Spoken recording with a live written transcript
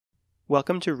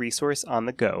Welcome to Resource on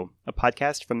the Go, a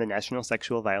podcast from the National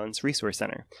Sexual Violence Resource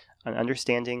Center on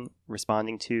understanding,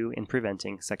 responding to, and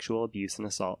preventing sexual abuse and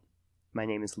assault. My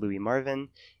name is Louie Marven,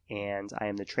 and I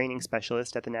am the training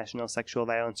specialist at the National Sexual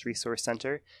Violence Resource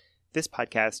Center. This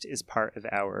podcast is part of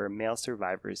our Male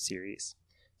Survivors series.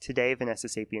 Today, Vanessa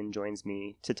Sapien joins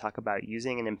me to talk about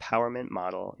using an empowerment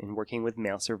model in working with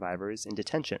male survivors in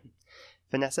detention.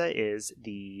 Vanessa is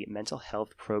the Mental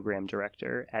Health Program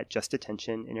Director at Just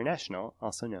Detention International,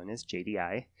 also known as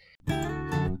JDI.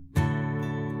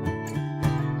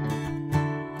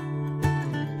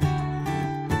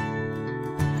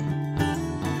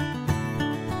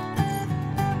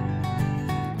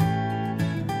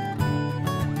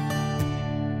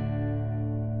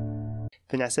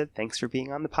 Vanessa, thanks for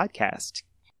being on the podcast.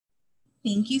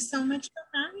 Thank you so much for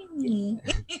having me.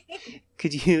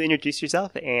 Could you introduce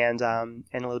yourself and a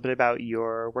little bit about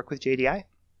your work with JDI?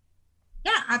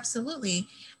 Yeah, absolutely.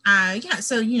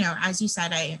 So, as you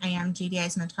said, I am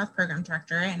JDI's Mental Health Program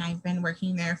Director, and I've been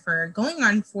working there for going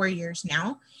on 4 years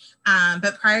now.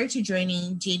 But prior to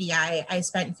joining JDI, I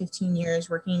spent 15 years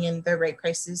working in the rape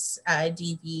crisis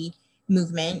DV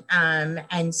movement.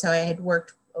 And so I had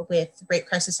worked with rape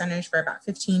crisis centers for about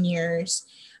 15 years.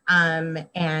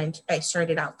 And I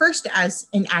started out first as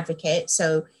an advocate.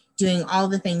 So doing all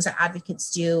the things that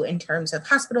advocates do in terms of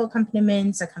hospital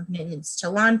accompaniments to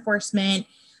law enforcement,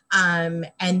 and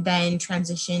then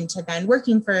transitioned to then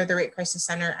working for the Rape Crisis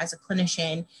Center as a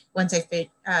clinician once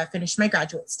I finished my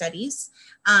graduate studies.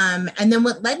 And then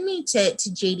what led me to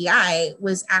JDI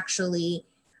was actually,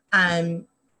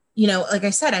 like I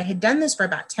said, I had done this for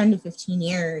about 10 to 15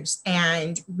 years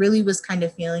and really was kind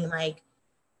of feeling like,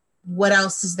 what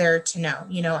else is there to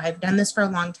know? I've done this for a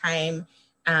long time.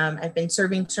 I've been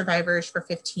serving survivors for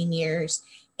 15 years.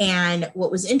 And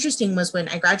what was interesting was when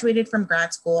I graduated from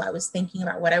grad school, I was thinking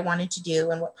about what I wanted to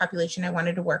do and what population I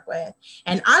wanted to work with.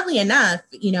 And oddly enough,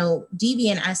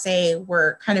 DV and SA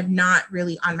were kind of not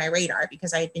really on my radar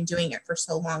because I had been doing it for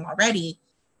so long already.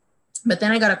 But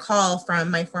then I got a call from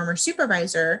my former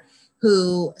supervisor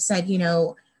who said,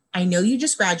 I know you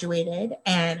just graduated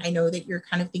and I know that you're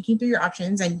kind of thinking through your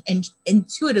options, and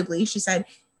intuitively she said,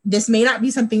 this may not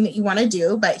be something that you want to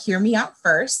do, but hear me out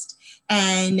first.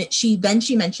 And she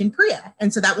mentioned PREA.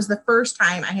 And so that was the first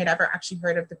time I had ever actually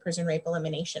heard of the Prison Rape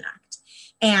Elimination Act.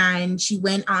 And she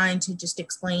went on to just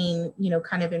explain,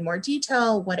 kind of in more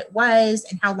detail what it was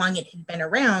and how long it had been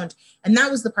around. And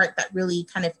that was the part that really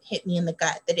kind of hit me in the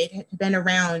gut, that it had been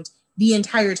around the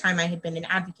entire time I had been an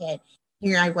advocate.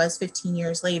 Here I was 15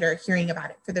 years later hearing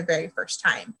about it for the very first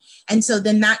time. And so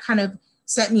then that kind of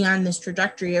set me on this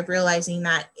trajectory of realizing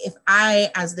that if I,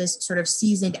 as this sort of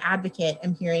seasoned advocate,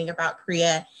 am hearing about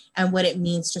PREA and what it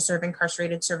means to serve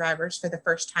incarcerated survivors for the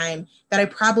first time, that I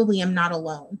probably am not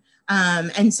alone.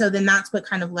 And so then that's what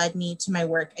kind of led me to my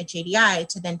work at JDI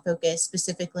to then focus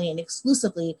specifically and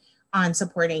exclusively on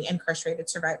supporting incarcerated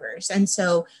survivors. And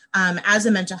so as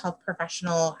a mental health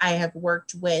professional, I have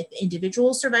worked with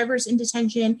individual survivors in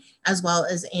detention, as well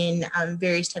as in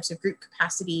various types of group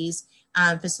capacities,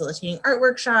 facilitating art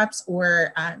workshops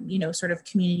or, sort of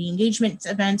community engagement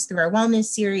events through our wellness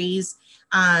series,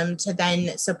 to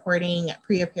then supporting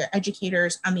PREA peer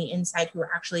educators on the inside who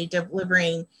are actually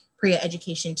delivering PREA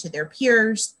education to their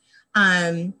peers.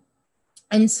 And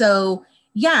so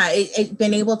it's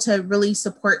been able to really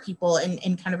support people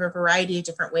in kind of a variety of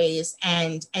different ways.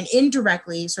 And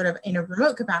indirectly, sort of in a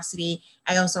remote capacity,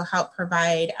 I also help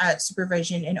provide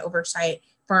supervision and oversight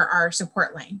for our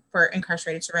support line for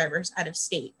incarcerated survivors out of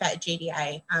state that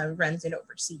JDI runs and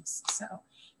oversees. So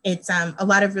it's a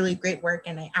lot of really great work,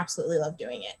 and I absolutely love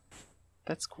doing it.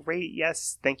 That's great.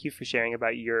 Yes. Thank you for sharing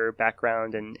about your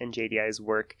background and JDI's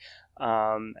work.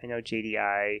 I know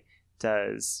JDI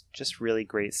does just really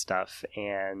great stuff,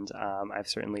 and I've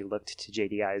certainly looked to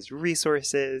JDI's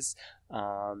resources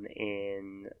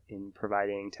in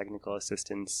providing technical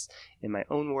assistance in my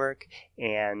own work.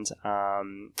 And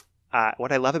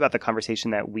what I love about the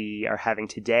conversation that we are having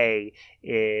today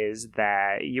is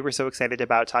that you were so excited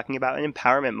about talking about an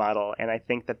empowerment model, and I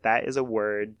think that is a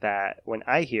word that when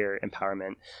I hear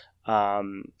empowerment,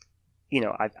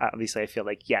 I feel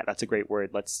like, yeah, that's a great word.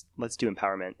 Let's do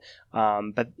empowerment.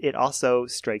 But it also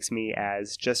strikes me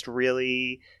as just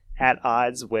really at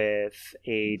odds with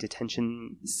a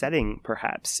detention setting,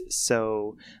 perhaps.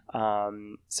 So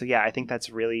yeah, I think that's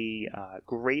really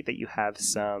great that you have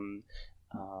some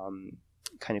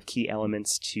kind of key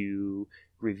elements to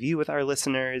review with our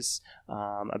listeners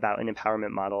about an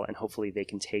empowerment model, and hopefully they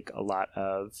can take a lot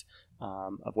of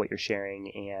what you're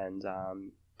sharing and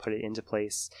put it into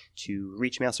place to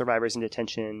reach male survivors in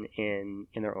detention in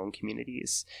their own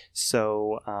communities.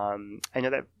 So I know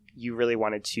that you really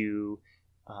wanted to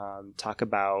talk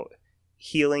about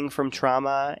healing from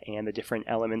trauma and the different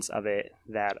elements of it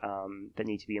that that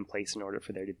need to be in place in order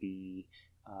for there to be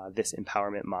this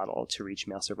empowerment model to reach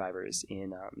male survivors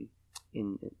in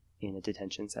a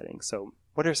detention setting. So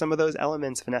what are some of those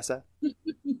elements, Vanessa?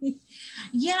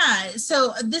 Yeah,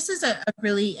 so this is a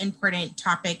really important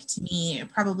topic to me,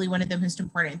 probably one of the most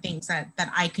important things that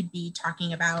I could be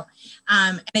talking about.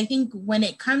 And I think when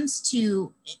it comes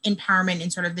to empowerment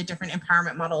and sort of the different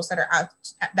empowerment models that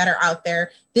are out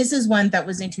there, this is one that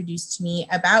was introduced to me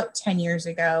about 10 years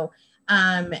ago.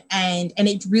 And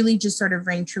it really just sort of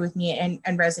rang true with me and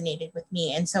resonated with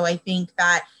me. And so I think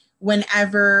that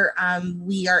whenever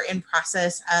we are in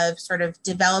process of sort of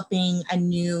developing a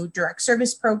new direct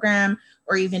service program,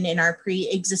 or even in our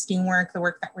pre-existing work, the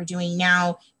work that we're doing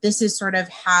now, this is sort of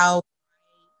how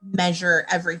I measure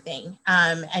everything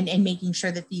and making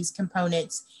sure that these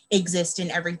components exist in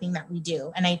everything that we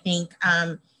do. And I think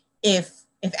if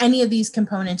any of these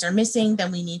components are missing,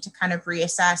 then we need to kind of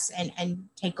reassess and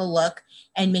take a look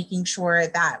and making sure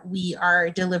that we are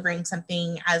delivering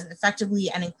something as effectively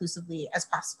and inclusively as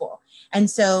possible. And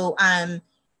so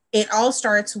it all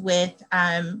starts with,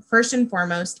 first and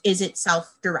foremost, is it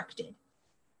self-directed?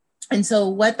 And so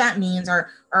what that means are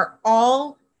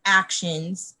all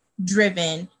actions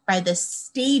driven by the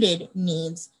stated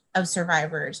needs of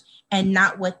survivors and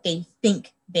not what they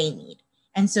think they need.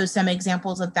 And so some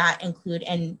examples of that include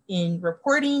in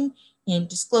reporting, in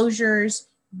disclosures,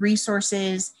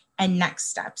 resources, and next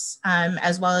steps,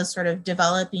 as well as sort of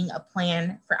developing a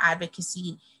plan for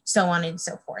advocacy, so on and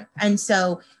so forth. And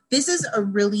so this is a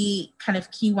really kind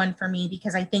of key one for me,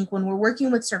 because I think when we're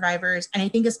working with survivors, and I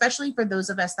think especially for those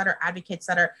of us that are advocates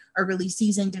that are really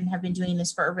seasoned and have been doing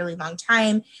this for a really long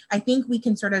time, I think we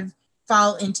can sort of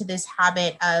fall into this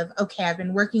habit of, okay, I've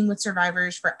been working with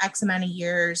survivors for X amount of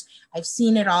years. I've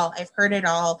seen it all. I've heard it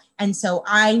all. And so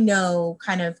I know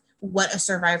kind of what a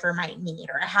survivor might need,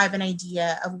 or I have an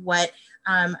idea of what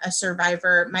a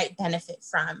survivor might benefit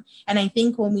from. And I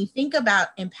think when we think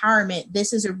about empowerment,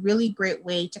 this is a really great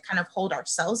way to kind of hold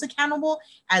ourselves accountable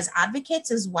as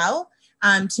advocates as well,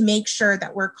 to make sure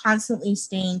that we're constantly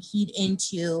staying keyed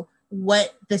into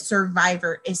what the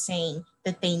survivor is saying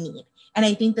that they need. And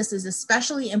I think this is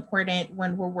especially important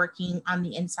when we're working on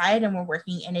the inside and we're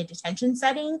working in a detention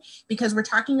setting, because we're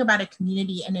talking about a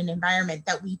community and an environment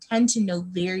that we tend to know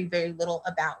very, very little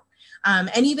about.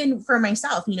 And even for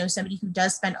myself, somebody who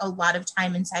does spend a lot of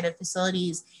time inside of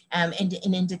facilities and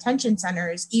in detention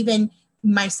centers, even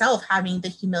myself having the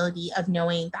humility of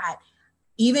knowing that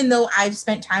even though I've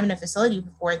spent time in a facility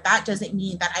before, that doesn't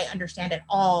mean that I understand at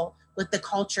all what the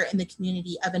culture and the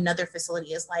community of another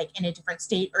facility is like in a different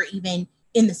state, or even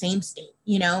in the same state,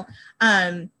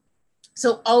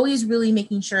 So always really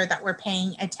making sure that we're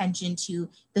paying attention to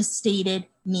the stated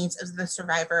needs of the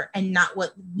survivor and not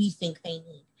what we think they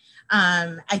need.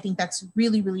 I think that's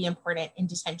really, really important in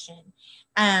detention.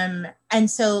 And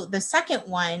so the second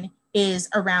one is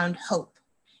around hope.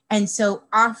 And so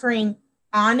offering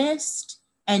honest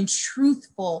and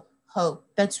truthful hope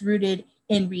that's rooted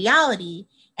in reality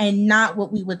and not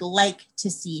what we would like to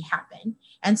see happen.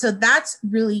 And so that's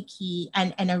really key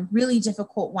and a really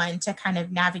difficult one to kind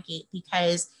of navigate,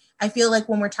 because I feel like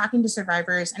when we're talking to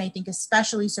survivors, and I think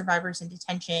especially survivors in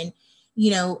detention,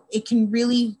 it can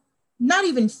really not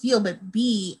even feel, but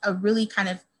be a really kind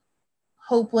of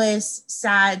hopeless,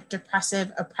 sad,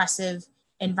 depressive, oppressive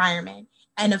environment.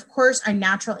 And of course, our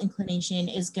natural inclination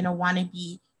is going to want to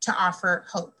be to offer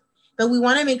hope. But we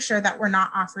want to make sure that we're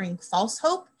not offering false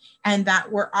hope, and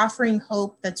that we're offering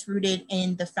hope that's rooted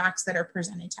in the facts that are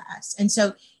presented to us. And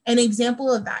so an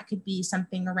example of that could be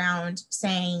something around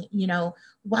saying,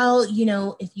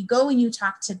 if you go and you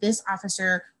talk to this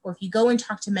officer, or if you go and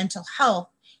talk to mental health,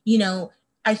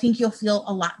 I think you'll feel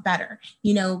a lot better.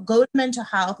 Go to mental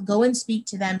health, go and speak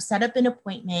to them, set up an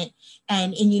appointment,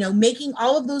 and making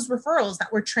all of those referrals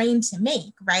that we're trained to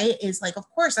make, right? Is like, of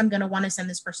course, I'm going to want to send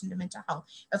this person to mental health.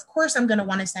 Of course, I'm going to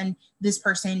want to send this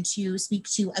person to speak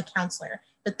to a counselor.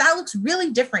 But that looks really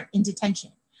different in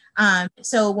detention.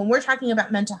 So when we're talking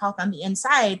about mental health on the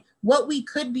inside, what we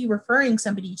could be referring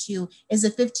somebody to is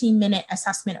a 15-minute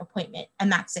assessment appointment,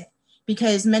 and that's it.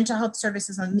 Because mental health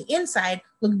services on the inside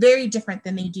look very different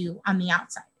than they do on the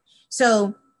outside.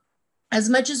 So as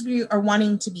much as we are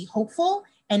wanting to be hopeful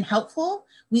and helpful,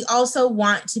 we also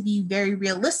want to be very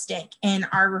realistic in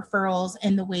our referrals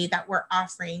and the way that we're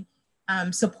offering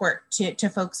support to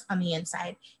folks on the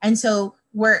inside. And so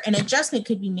where an adjustment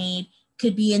could be made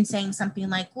could be in saying something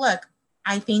like, look,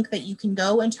 I think that you can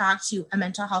go and talk to a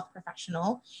mental health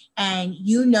professional, and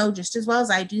you know just as well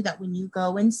as I do that when you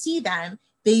go and see them,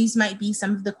 these might be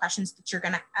some of the questions that you're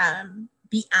going to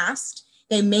be asked.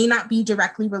 They may not be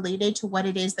directly related to what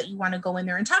it is that you want to go in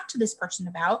there and talk to this person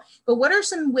about, but what are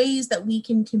some ways that we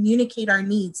can communicate our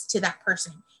needs to that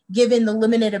person, given the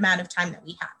limited amount of time that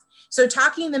we have? So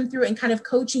talking them through and kind of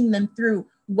coaching them through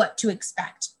what to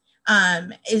expect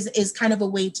is kind of a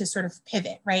way to sort of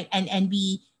pivot, right? And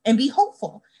be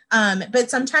hopeful. But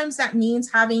sometimes that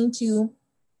means having to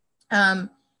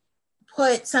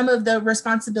put some of the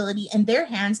responsibility in their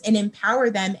hands and empower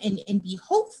them and be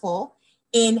hopeful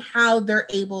in how they're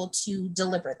able to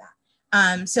deliver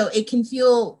that. So it can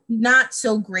feel not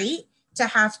so great to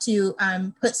have to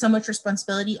put so much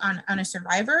responsibility on a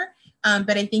survivor.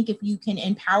 But I think if you can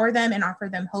empower them and offer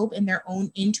them hope in their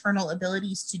own internal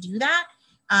abilities to do that,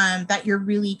 that you're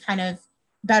really kind of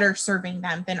better serving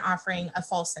them than offering a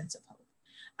false sense of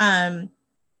hope.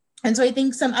 And so I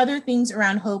think some other things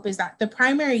around hope is that the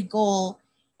primary goal,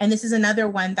 and this is another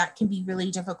one that can be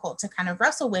really difficult to kind of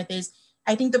wrestle with, is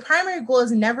I think the primary goal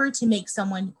is never to make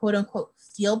someone, quote unquote,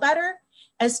 feel better,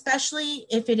 especially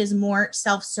if it is more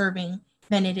self-serving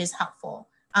than it is helpful.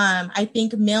 I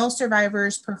think male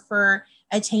survivors prefer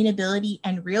attainability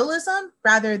and realism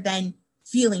rather than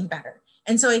feeling better.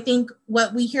 And so I think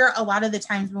what we hear a lot of the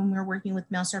times when we're working with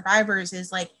male survivors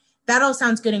is like, that all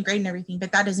sounds good and great and everything,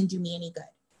 but that doesn't do me any good.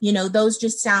 You know, those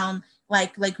just sound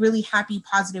like really happy,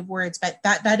 positive words, but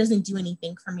that doesn't do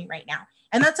anything for me right now.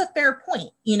 And that's a fair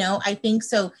point. You know, I think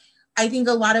so. I think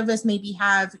a lot of us maybe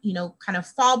have, you know, kind of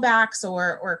fallbacks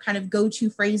or kind of go-to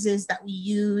phrases that we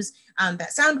use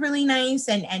that sound really nice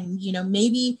and, you know,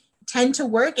 maybe tend to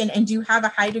work and do have a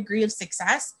high degree of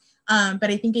success.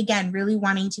 But I think, again, really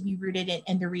wanting to be rooted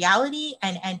in the reality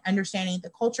and understanding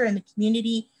the culture and the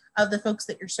community of the folks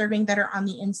that you're serving that are on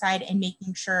the inside, and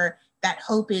making sure that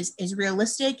hope is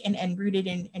realistic and rooted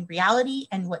in reality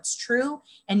and what's true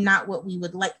and not what we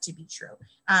would like to be true.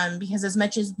 Because as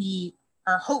much as we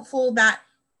are hopeful that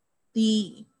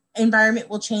the environment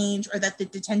will change or that the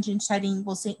detention setting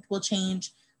will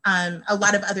change, a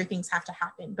lot of other things have to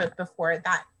happen but before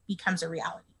that becomes a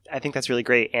reality. I think that's really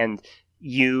great. And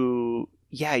you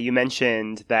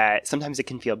mentioned that sometimes it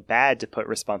can feel bad to put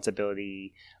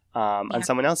responsibility on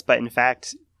someone else, but in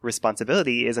fact,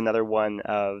 responsibility is another one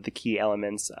of the key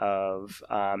elements of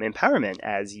empowerment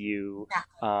as you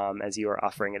are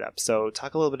offering it up. So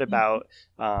talk a little bit about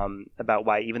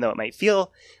why, even though it might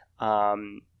feel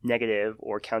negative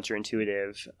or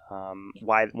counterintuitive,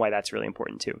 why that's really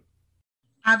important too.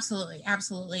 Absolutely.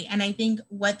 And I think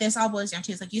what this all boils down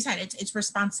to is, like you said, it's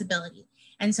responsibility.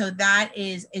 And so that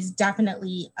is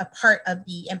definitely a part of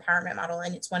the empowerment model.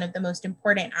 And it's one of the most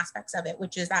important aspects of it,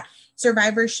 which is that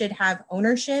survivors should have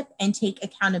ownership and take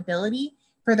accountability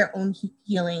for their own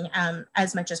healing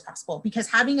as much as possible. Because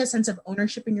having a sense of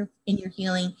ownership in your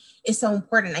healing is so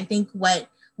important. I think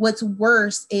what's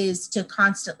worse is to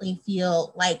constantly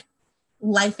feel like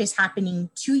life is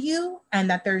happening to you and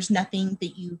that there's nothing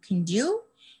that you can do.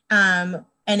 And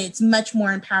it's much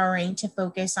more empowering to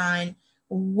focus on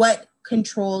what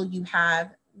control you have,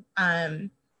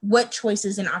 what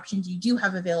choices and options you do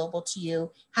have available to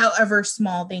you, however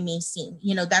small they may seem.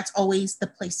 You know, that's always the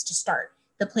place to start.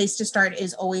 The place to start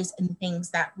is always in things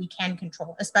that we can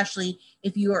control, especially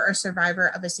if you are a survivor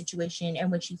of a situation in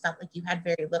which you felt like you had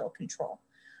very little control.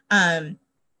 And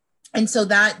so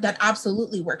that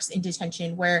absolutely works in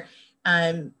detention, where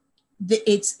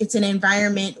it's an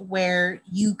environment where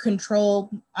you control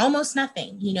almost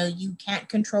nothing. You know, you can't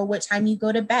control what time you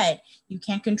go to bed. You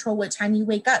can't control what time you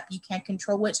wake up. You can't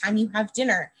control what time you have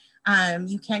dinner.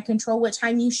 You can't control what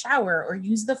time you shower or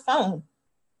use the phone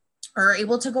or are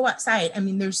able to go outside. I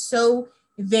mean, there's so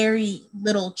very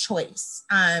little choice.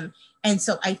 And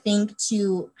so I think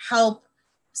to help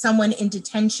someone in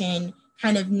detention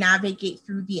kind of navigate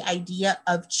through the idea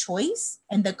of choice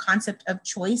and the concept of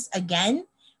choice again,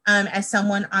 as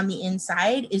someone on the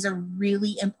inside, is a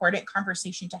really important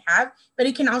conversation to have, but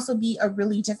it can also be a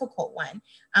really difficult one.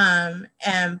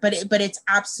 But it's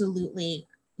absolutely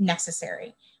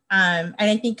necessary. And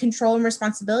I think control and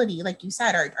responsibility, like you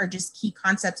said, are just key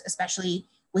concepts, especially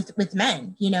with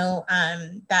men, you know,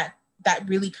 that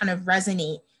really kind of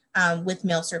resonate with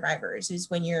male survivors, is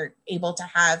when you're able to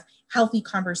have healthy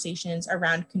conversations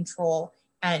around control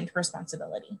and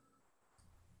responsibility.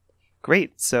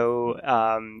 Great. So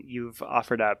you've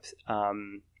offered up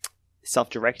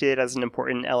self-directed as an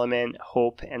important element,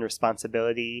 hope and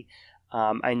responsibility.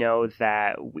 I know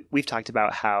that we've talked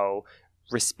about how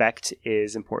respect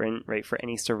is important, right, for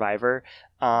any survivor.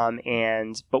 But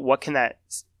what can that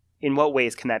in what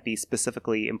ways can that be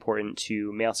specifically important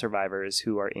to male survivors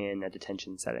who are in a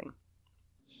detention setting?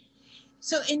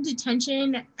 So in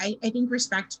detention, I think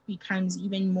respect becomes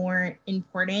even more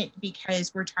important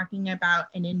because we're talking about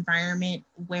an environment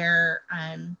where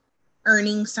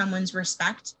earning someone's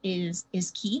respect is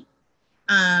key.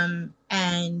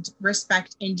 And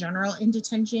respect in general in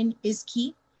detention is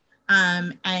key.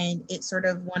 And it's sort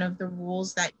of one of the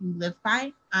rules that you live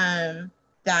by,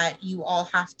 that you all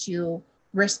have to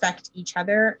respect each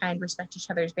other and respect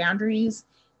each other's boundaries.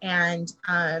 And,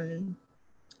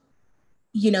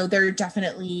 there are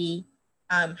definitely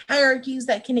hierarchies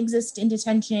that can exist in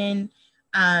detention.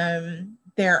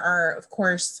 There are, of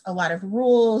course, a lot of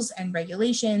rules and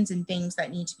regulations and things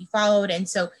that need to be followed. And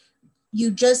so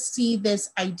you just see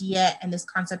this idea and this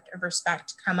concept of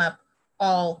respect come up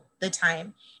all the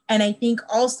time. And I think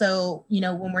also,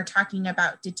 when we're talking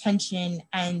about detention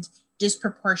and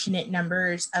disproportionate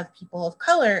numbers of people of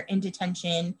color in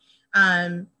detention,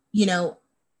 I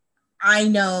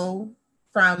know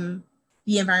from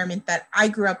the environment that I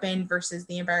grew up in versus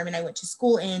the environment I went to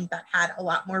school in that had a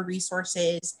lot more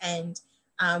resources and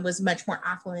was much more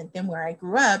affluent than where I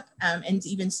grew up, and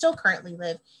even still currently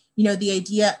live. The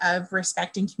idea of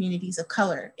respect in communities of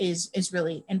color is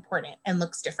really important and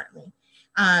looks differently.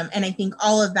 And I think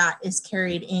all of that is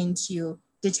carried into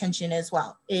detention as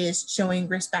well, is showing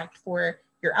respect for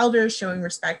your elders, showing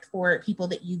respect for people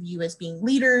that you view as being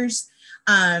leaders.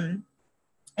 And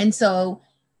so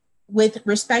with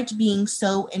respect being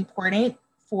so important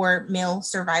for male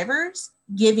survivors,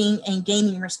 giving and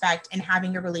gaining respect and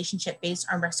having a relationship based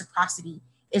on reciprocity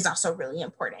is also really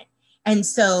important. And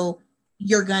so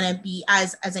you're going to be,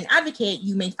 as an advocate,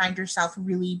 you may find yourself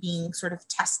really being sort of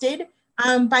tested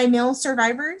by male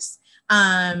survivors.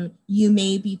 You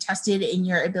may be tested in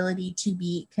your ability to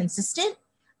be consistent.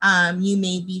 You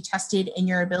may be tested in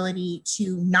your ability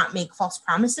to not make false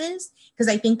promises, because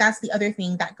I think that's the other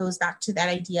thing that goes back to that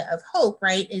idea of hope,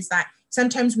 right? Is that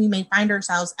sometimes we may find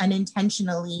ourselves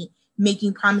unintentionally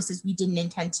making promises we didn't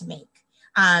intend to make.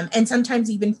 And sometimes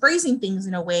even phrasing things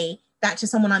in a way that to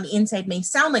someone on the inside may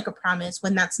sound like a promise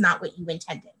when that's not what you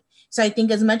intended. So I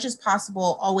think as much as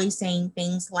possible, always saying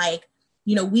things like,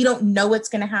 we don't know what's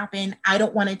going to happen. I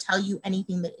don't want to tell you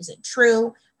anything that isn't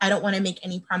true. I don't want to make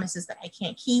any promises that I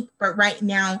can't keep. But right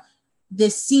now,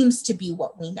 this seems to be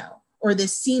what we know, or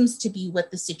this seems to be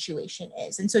what the situation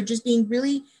is. And so just being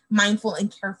really mindful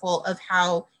and careful of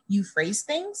how you phrase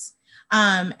things.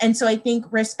 And so I think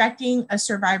respecting a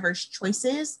survivor's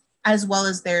choices as well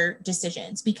as their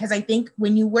decisions, because I think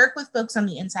when you work with folks on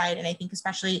the inside, and I think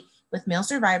especially with male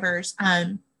survivors,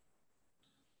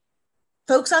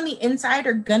 folks on the inside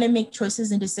are going to make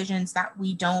choices and decisions that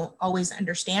we don't always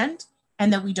understand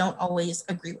and that we don't always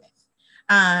agree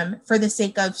with, for the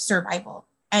sake of survival.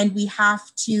 And we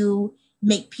have to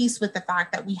make peace with the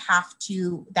fact that we have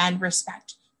to then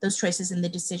respect those choices and the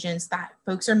decisions that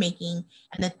folks are making,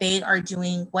 and that they are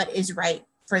doing what is right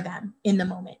for them in the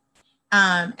moment.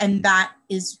 And that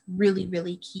is really,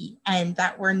 really key. And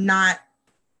that we're not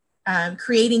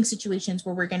creating situations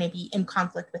where we're going to be in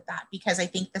conflict with that. Because I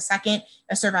think the second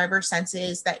a survivor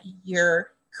senses that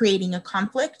you're creating a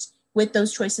conflict with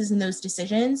those choices and those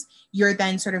decisions, you're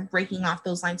then sort of breaking off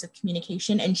those lines of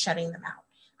communication and shutting them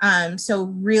out. So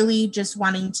really just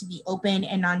wanting to be open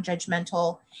and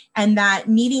non-judgmental, and that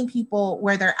meeting people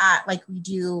where they're at, like we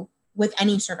do with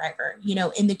any survivor,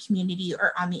 in the community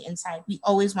or on the inside. We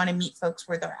always want to meet folks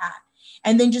where they're at.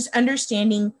 And then just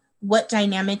understanding what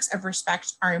dynamics of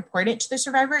respect are important to the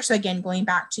survivor. So again, going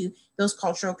back to those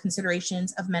cultural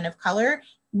considerations of men of color,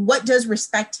 what does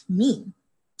respect mean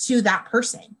to that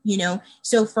person?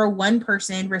 So for one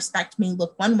person, respect may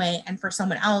look one way, and for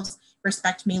someone else,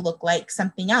 respect may look like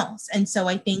something else. And so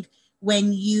I think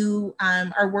when you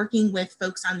are working with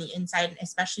folks on the inside, and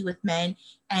especially with men,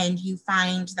 and you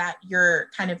find that you're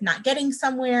kind of not getting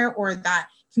somewhere, or that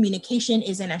communication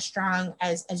isn't as strong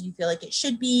as you feel like it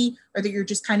should be, or that you're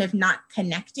just kind of not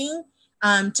connecting,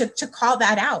 to call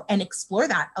that out and explore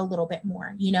that a little bit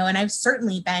more, and I've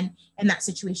certainly been in that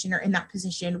situation or in that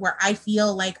position where I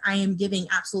feel like I am giving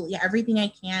absolutely everything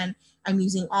I can. I'm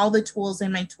using all the tools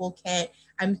in my toolkit.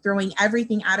 I'm throwing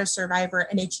everything at a survivor,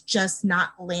 and it's just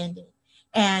not landing.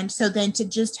 And so then to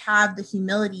just have the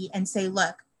humility and say,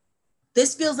 look,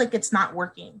 this feels like it's not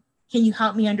working. Can you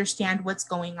help me understand what's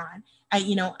going on?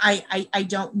 I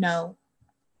don't know.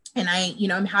 And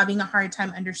I'm having a hard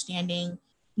time understanding,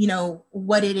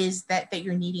 what it is that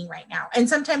you're needing right now. And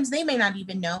sometimes they may not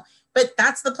even know, but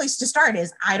that's the place to start,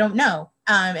 is I don't know.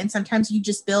 And sometimes you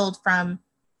just build from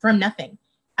nothing.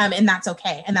 And that's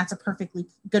okay. And that's a perfectly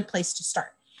good place to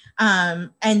start.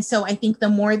 And so I think the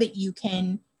more that you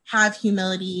can have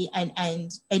humility and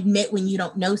admit when you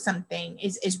don't know something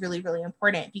is really, really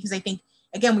important. Because I think,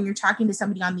 again, when you're talking to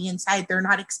somebody on the inside, they're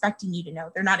not expecting you to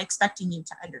know, they're not expecting you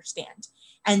to understand.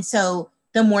 And so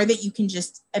the more that you can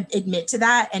just admit to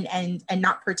that and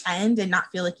not pretend and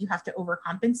not feel like you have to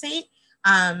overcompensate,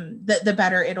 the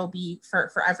better it'll be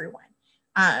for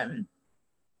everyone.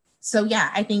 So yeah,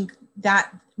 I think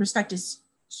that respect is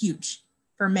huge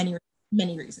for many,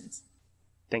 many reasons.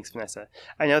 Thanks, Vanessa.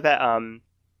 I know that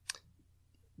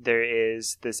there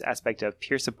is this aspect of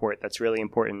peer support that's really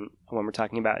important when we're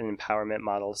talking about an empowerment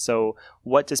model. So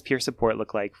what does peer support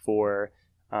look like for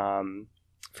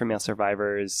male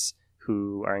survivors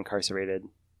who are incarcerated?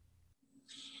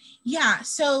 Yeah,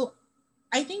 so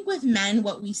I think with men,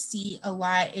 what we see a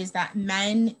lot is that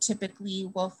men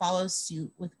typically will follow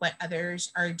suit with what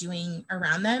others are doing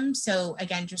around them. So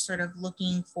again, just sort of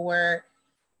looking for,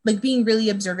 like, being really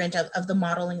observant of the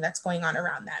modeling that's going on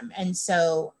around them. And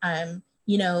so,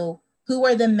 you know, who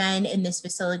are the men in this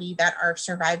facility that are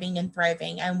surviving and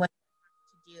thriving, and what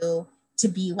to do to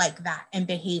be like that and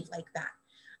behave like that.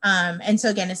 And so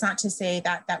again, it's not to say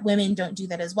that women don't do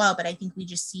that as well, but I think we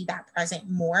just see that present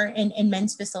more in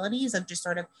men's facilities of just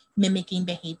sort of mimicking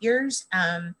behaviors,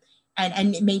 and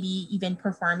maybe even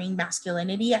performing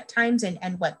masculinity at times,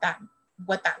 and what that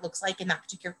looks like in that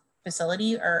particular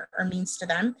facility or means to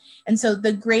them. And so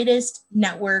the greatest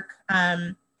network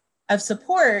of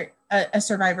support a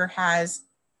survivor has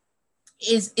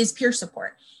is peer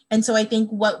support. And so I think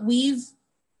what we've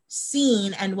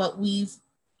seen and what we've,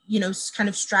 you know, kind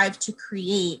of strive to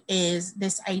create is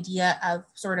this idea of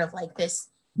sort of like this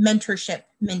mentorship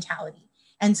mentality.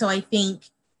 And so I think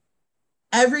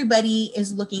everybody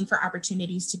is looking for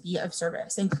opportunities to be of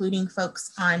service, including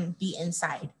folks on the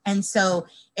inside. And so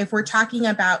if we're talking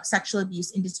about sexual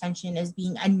abuse in detention as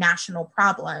being a national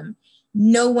problem,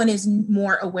 no one is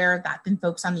more aware of that than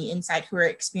folks on the inside who are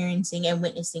experiencing and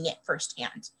witnessing it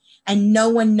firsthand. And no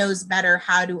one knows better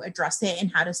how to address it and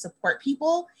how to support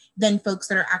people than folks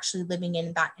that are actually living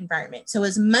in that environment. So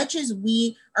as much as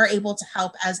we are able to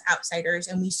help as outsiders,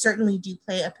 and we certainly do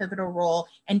play a pivotal role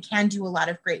and can do a lot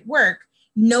of great work,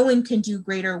 no one can do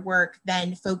greater work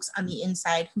than folks on the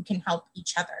inside who can help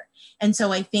each other. And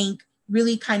so I think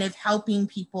really kind of helping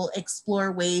people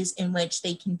explore ways in which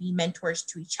they can be mentors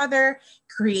to each other,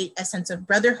 create a sense of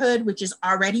brotherhood, which is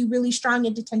already really strong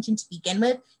in detention to begin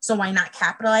with. So why not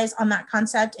capitalize on that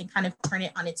concept and kind of turn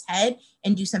it on its head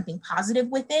and do something positive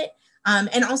with it?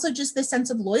 And also just the sense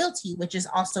of loyalty, which is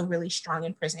also really strong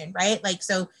in prison, right? Like,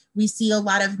 so we see a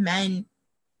lot of men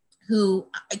who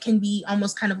can be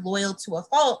almost kind of loyal to a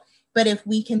fault, but if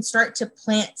we can start to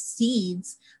plant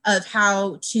seeds of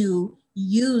how to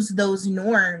use those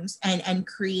norms and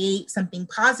create something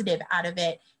positive out of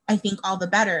it, I think all the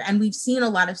better. And we've seen a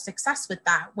lot of success with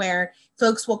that, where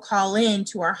folks will call in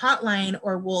to our hotline,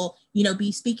 or will, you know,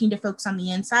 be speaking to folks on the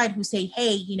inside who say,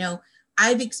 hey, you know,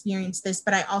 I've experienced this,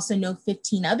 but I also know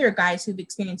 15 other guys who've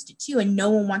experienced it too. And no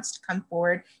one wants to come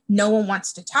forward. No one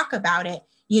wants to talk about it.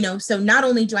 You know, so not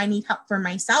only do I need help for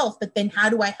myself, but then how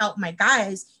do I help my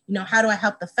guys? You know, how do I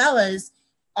help the fellas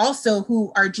also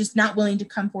who are just not willing to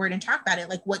come forward and talk about it?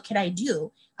 Like, what could I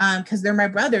do? Because they're my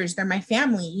brothers, they're my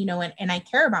family, you know, and I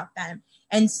care about them.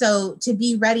 And so to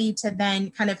be ready to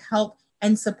then kind of help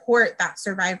and support that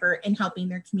survivor in helping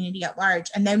their community at large.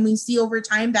 And then we see over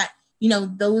time that, you know,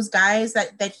 those guys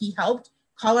that he helped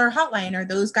call our hotline, or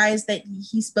those guys that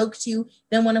he spoke to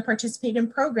then want to participate in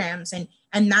programs. And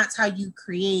that's how you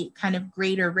create kind of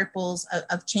greater ripples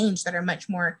of change that are much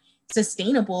more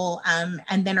sustainable,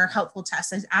 and then are helpful to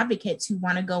us as advocates who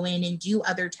want to go in and do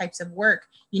other types of work.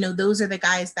 You know, those are the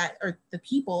guys that are the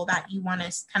people that you want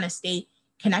to kind of stay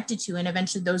connected to. And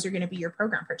eventually those are going to be your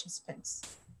program participants.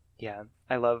 Yeah,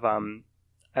 I love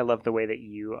the way that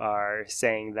you are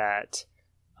saying that,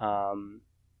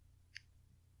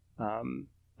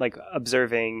 like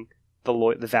observing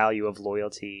the value of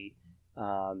loyalty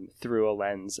through a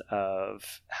lens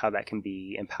of how that can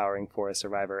be empowering for a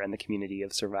survivor and the community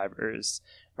of survivors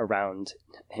around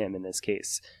him in this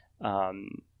case.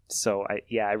 So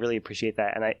I really appreciate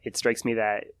that. And it strikes me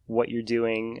that what you're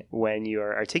doing when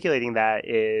you're articulating that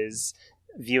is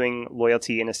viewing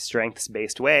loyalty in a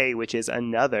strengths-based way, which is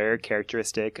another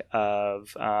characteristic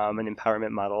of an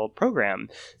empowerment model program.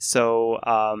 So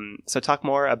talk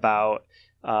more about,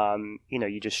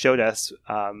 you just showed us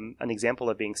an example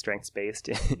of being strengths-based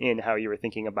in how you were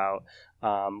thinking about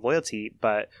loyalty,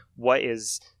 but what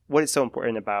is so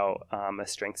important about a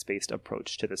strengths-based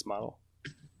approach to this model?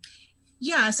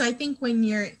 Yeah, so I think when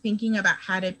you're thinking about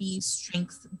how to be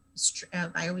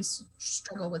I always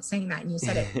struggle with saying that, and you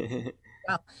said it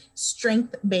well,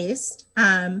 strength-based.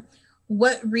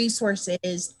 what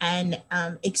resources and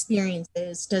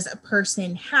experiences does a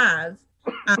person have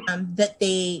that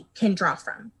they can draw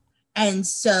from? And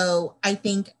so I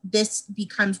think this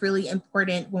becomes really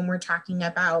important when we're talking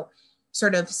about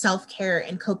sort of self-care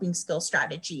and coping skill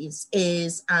strategies,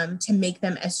 is to make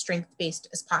them as strength-based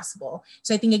as possible.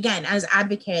 So I think, again, as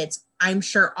advocates, I'm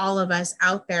sure all of us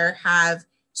out there have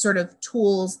sort of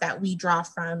tools that we draw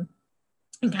from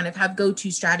and kind of have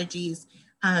go-to strategies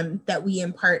that we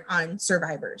impart on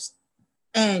survivors.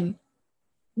 And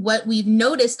what we've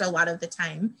noticed a lot of the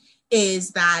time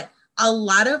is that a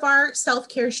lot of our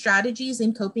self-care strategies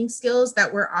and coping skills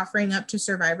that we're offering up to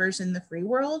survivors in the free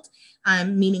world,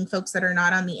 meaning folks that are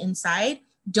not on the inside,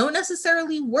 don't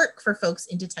necessarily work for folks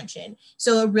in detention.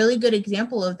 So a really good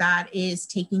example of that is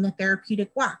taking a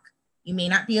therapeutic walk. You may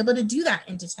not be able to do that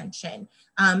in detention.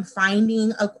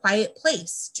 Finding a quiet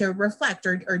place to reflect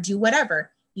or do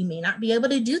whatever. You may not be able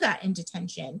to do that in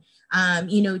detention.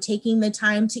 Taking the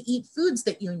time to eat foods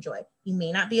that you enjoy. You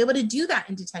may not be able to do that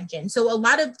in detention. So a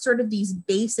lot of sort of these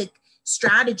basic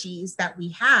strategies that we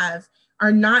have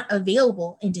are not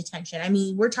available in detention. I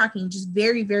mean, we're talking just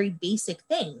very, very basic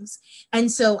things.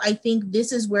 And so I think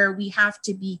this is where we have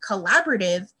to be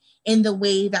collaborative in the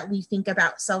way that we think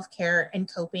about self-care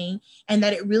and coping, and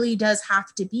that it really does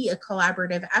have to be a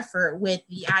collaborative effort with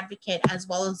the advocate as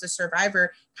well as the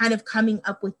survivor kind of coming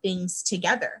up with things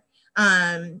together.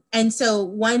 And so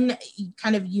one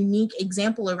kind of unique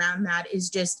example around that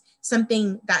is just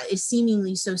something that is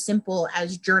seemingly so simple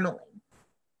as journaling.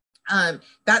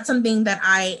 That's something that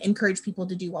I encourage people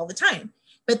to do all the time.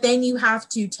 But then you have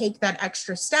to take that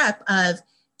extra step of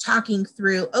talking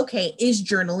through, okay, is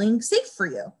journaling safe for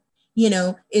you?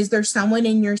 Is there someone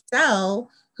in your cell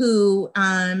who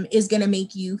is going to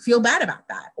make you feel bad about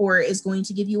that, or is going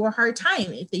to give you a hard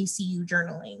time if they see you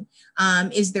journaling?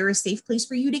 Is there a safe place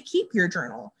for you to keep your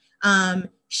journal?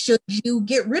 Should you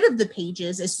get rid of the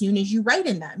pages as soon as you write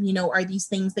in them? Are these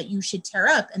things that you should tear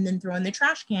up and then throw in the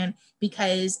trash can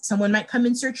because someone might come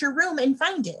and search your room and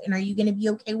find it? And are you going to be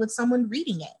okay with someone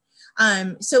reading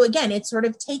it? So again, it's sort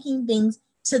of taking things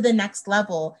to the next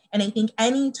level. And I think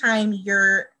anytime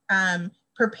you're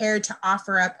prepared to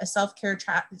offer up a self-care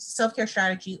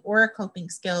strategy or a coping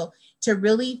skill, to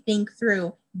really think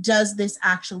through, does this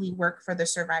actually work for the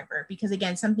survivor? Because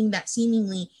again, something that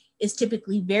seemingly is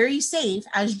typically very safe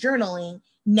as journaling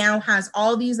now has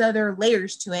all these other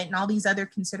layers to it and all these other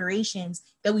considerations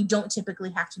that we don't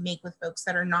typically have to make with folks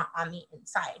that are not on the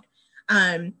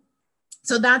inside.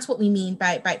 So that's what we mean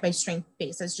by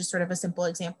strength-based, as just sort of a simple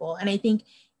example. And I think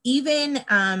even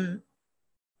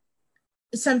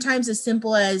sometimes as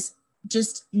simple as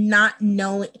just not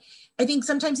knowing, I think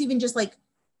sometimes even just like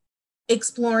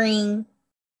exploring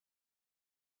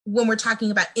when we're talking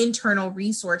about internal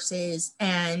resources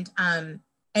and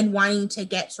wanting to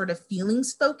get sort of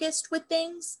feelings focused with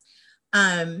things.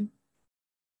 I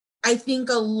think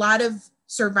a lot of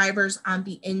survivors on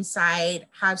the inside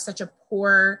have such a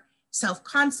poor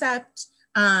self-concept,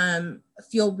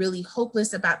 feel really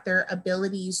hopeless about their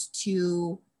abilities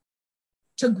to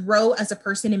grow as a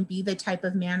person and be the type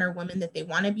of man or woman that they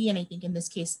want to be. And I think in this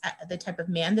case, the type of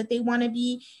man that they want to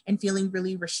be, and feeling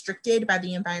really restricted by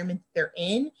the environment that they're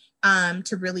in,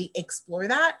 to really explore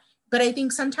that. But I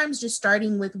think sometimes just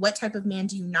starting with, what type of man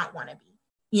do you not want to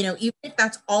be? Even if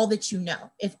that's all that you know,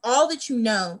 if all that you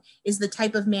know is the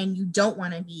type of man you don't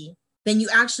want to be, then you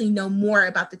actually know more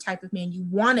about the type of man you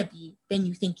want to be than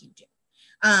you think you do.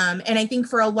 And I think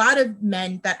for a lot of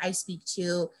men that I speak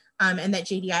to, and that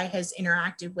JDI has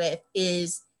interacted with,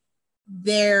 is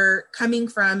they're coming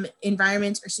from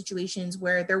environments or situations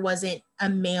where there wasn't a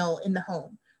male in the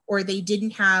home, or they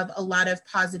didn't have a lot of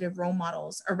positive role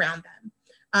models around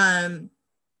them,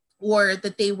 or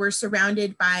that they were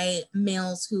surrounded by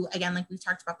males who, again, like we've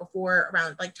talked about before,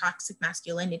 around like toxic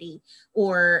masculinity,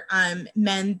 or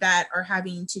men that are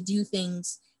having to do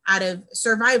things out of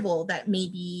survival that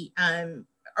maybe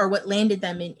are what landed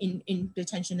them in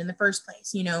detention in the first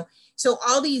place, So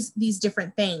all these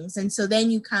different things. And so then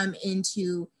you come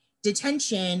into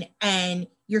detention and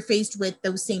you're faced with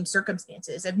those same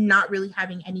circumstances of not really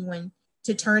having anyone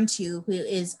to turn to who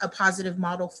is a positive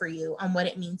model for you on what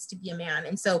it means to be a man.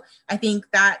 And so I think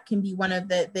that can be one of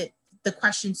the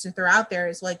questions to throw out there,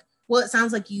 is like, well, it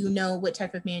sounds like what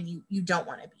type of man you don't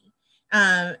want to be.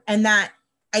 And that,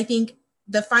 I think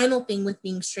the final thing with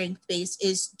being strength-based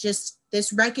is just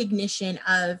this recognition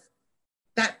of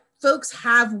that folks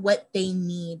have what they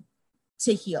need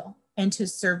to heal and to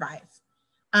survive.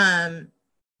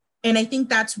 And I think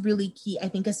that's really key. I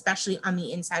think especially on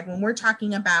the inside, when we're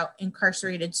talking about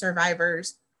incarcerated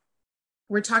survivors,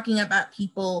 we're talking about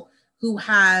people who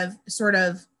have sort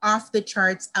of off the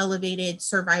charts elevated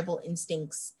survival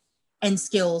instincts and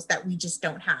skills that we just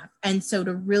don't have. And so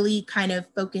to really kind of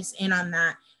focus in on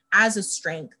that as a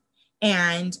strength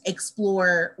and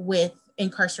explore with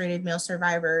incarcerated male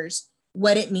survivors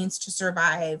what it means to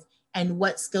survive and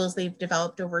what skills they've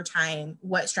developed over time,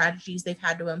 what strategies they've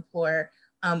had to employ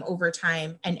over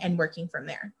time, and working from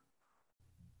there.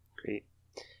 Great.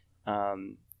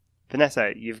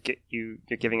 Vanessa, you're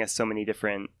giving us so many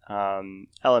different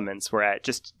elements. We're at,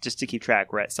 just to keep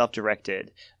track, we're at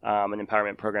self-directed. An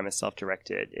empowerment program is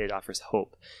self-directed. It offers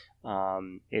hope.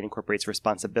 It incorporates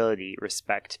responsibility,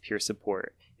 respect, peer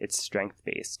support. It's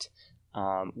strength-based.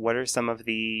 What are some of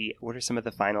the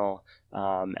final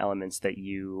elements that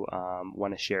you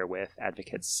want to share with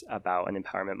advocates about an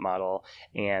empowerment model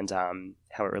and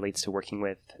how it relates to working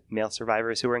with male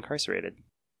survivors who are incarcerated?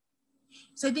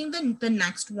 So I think the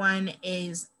next one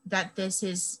is that this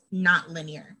is not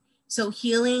linear. So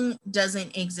healing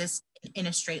doesn't exist in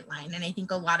a straight line. And I think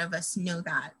a lot of us know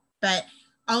that. But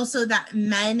also that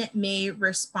men may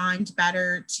respond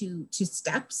better to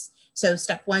steps. So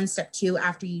step 1, step 2,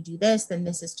 after you do this, then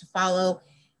this is to follow.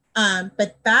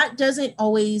 But that doesn't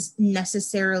always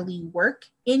necessarily work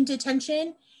in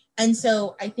detention. And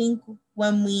so I think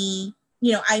when we,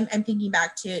 I'm thinking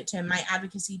back to my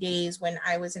advocacy days when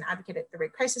I was an advocate at the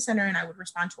Rape Crisis Center, and I would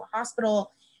respond to a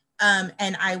hospital,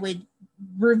 and I would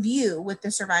review with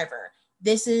the survivor.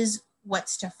 This is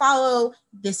what's to follow.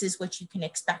 This is what you can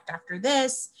expect after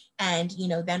this. And,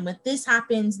 then when this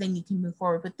happens, then you can move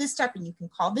forward with this step and you can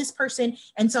call this person.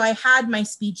 And so I had my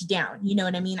speech down, you know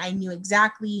what I mean? I knew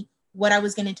exactly what I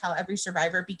was going to tell every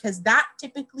survivor because that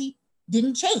typically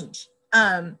didn't change.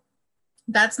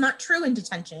 That's not true in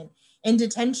detention. In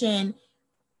detention,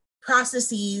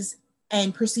 processes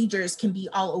and procedures can be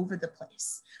all over the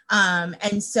place.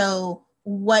 And so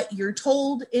what you're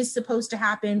told is supposed to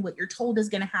happen, what you're told is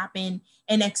going to happen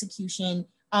in execution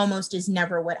almost is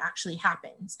never what actually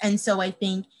happens. And so I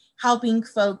think helping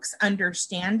folks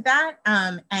understand that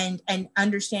and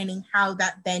understanding how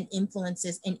that then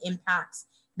influences and impacts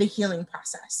the healing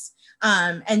process.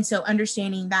 And so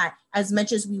understanding that as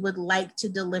much as we would like to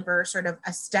deliver sort of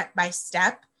a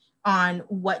step-by-step on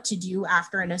what to do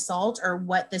after an assault or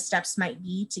what the steps might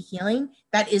be to healing,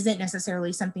 that isn't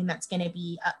necessarily something that's going to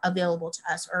be available to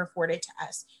us or afforded to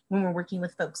us when we're working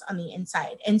with folks on the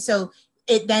inside. And so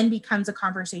it then becomes a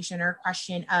conversation or a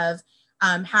question of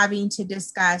having to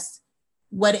discuss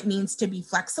what it means to be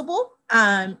flexible,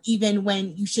 even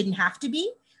when you shouldn't have to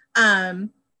be,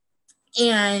 and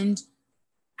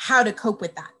how to cope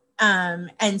with that.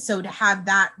 And so to have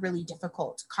that really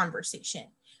difficult conversation.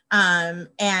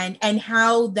 And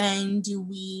how then do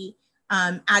we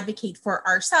advocate for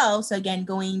ourselves? So again,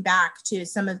 going back to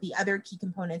some of the other key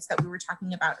components that we were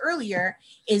talking about earlier,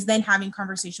 is then having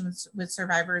conversations with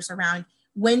survivors around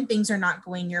when things are not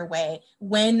going your way,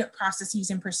 when processes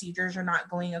and procedures are not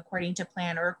going according to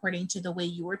plan or according to the way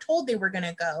you were told they were going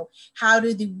to go. How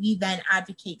do we then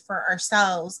advocate for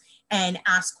ourselves and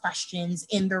ask questions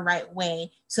in the right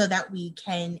way so that we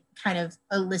can kind of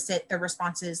elicit the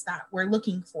responses that we're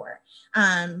looking for?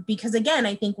 Because again,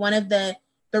 I think one of the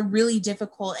really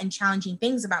difficult and challenging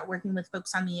things about working with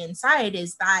folks on the inside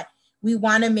is that we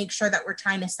want to make sure that we're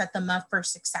trying to set them up for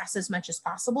success as much as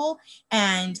possible.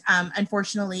 And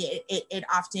unfortunately, it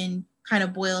often kind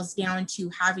of boils down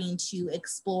to having to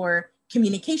explore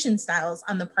communication styles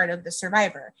on the part of the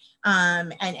survivor,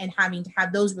 and having to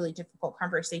have those really difficult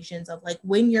conversations of like,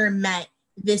 when you're met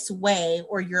this way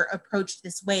or you're approached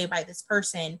this way by this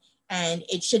person and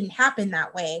it shouldn't happen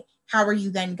that way, how are you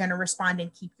then going to respond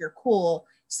and keep your cool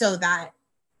so that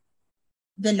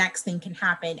the next thing can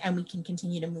happen and we can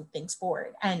continue to move things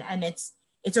forward? And it's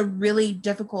a really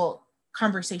difficult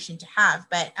conversation to have,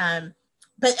 but and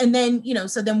then,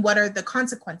 so then what are the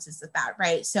consequences of that,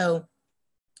 right? So,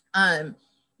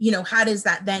 how does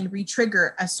that then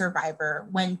re-trigger a survivor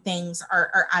when things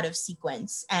are out of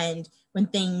sequence and when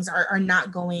things are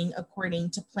not going according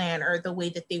to plan or the way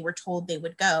that they were told they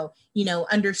would go?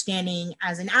 Understanding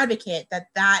as an advocate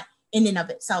that in and of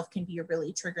itself can be a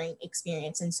really triggering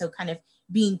experience. And so kind of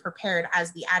being prepared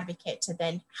as the advocate to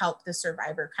then help the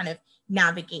survivor kind of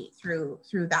navigate through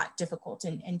that difficult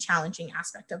and challenging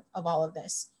aspect of all of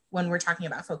this when we're talking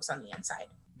about folks on the inside.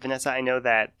 Vanessa, I know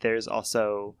that there's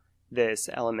also this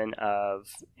element of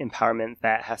empowerment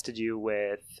that has to do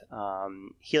with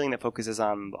healing that focuses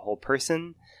on the whole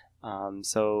person.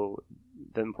 So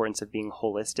the importance of being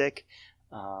holistic,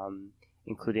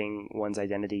 including one's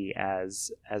identity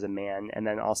as a man, and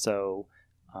then also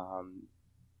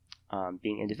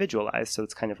being individualized. So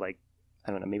it's kind of like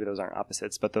I don't know, maybe those aren't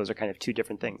opposites, but those are kind of two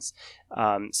different things.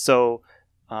 So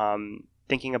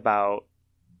thinking about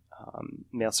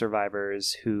male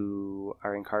survivors who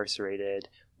are incarcerated,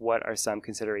 what are some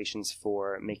considerations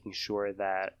for making sure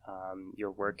that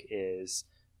your work is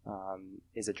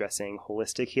addressing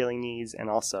holistic healing needs and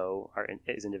also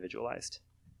is individualized?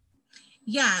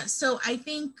 Yeah, so I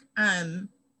think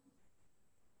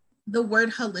the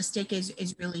word holistic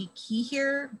is really key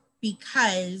here,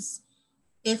 because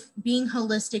if being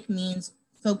holistic means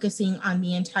focusing on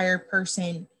the entire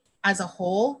person as a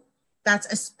whole, that's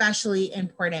especially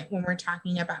important when we're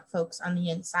talking about folks on the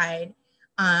inside.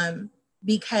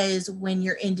 Because when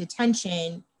you're in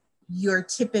detention, you're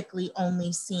typically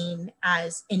only seen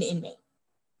as an inmate,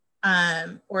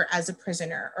 or as a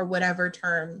prisoner, or whatever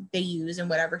term they use in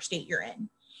whatever state you're in.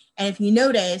 And if you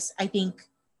notice, I think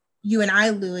you and I,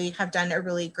 Louie, have done a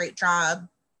really great job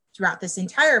throughout this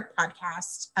entire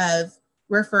podcast of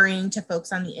referring to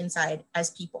folks on the inside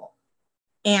as people.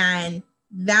 And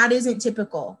that isn't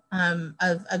typical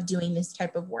of doing this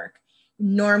type of work.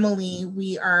 Normally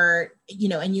we are,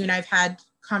 and you and I've had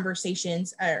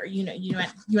conversations, or, you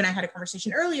and I had a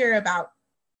conversation earlier about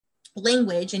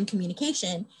language and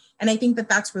communication. And I think that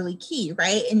that's really key,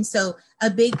 right? And so a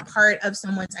big part of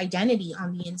someone's identity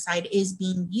on the inside is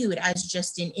being viewed as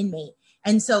just an inmate.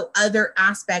 And so other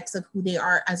aspects of who they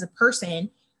are as a person,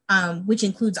 which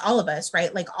includes all of us,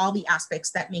 right? Like all the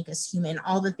aspects that make us human,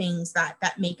 all the things that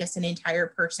make us an entire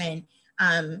person,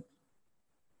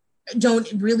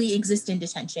 don't really exist in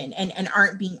detention and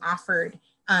aren't being offered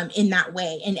in that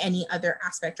way in any other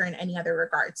aspect or in any other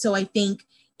regard. So I think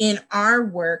in our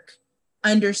work,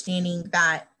 understanding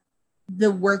that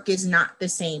the work is not the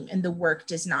same and the work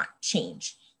does not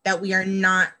change, that we are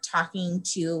not talking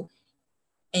to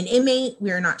an inmate,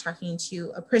 we are not talking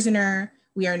to a prisoner,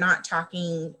 we are not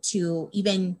talking to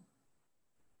even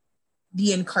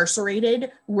the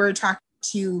incarcerated, we're talking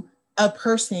to a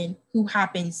person who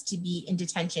happens to be in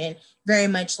detention, very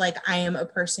much like I am a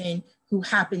person who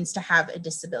happens to have a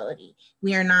disability.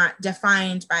 We are not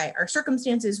defined by our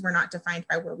circumstances. We're not defined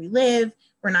by where we live.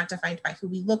 We're not defined by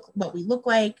what we look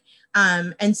like.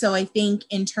 And so I think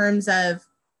in terms of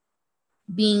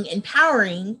being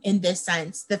empowering in this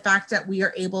sense, the fact that we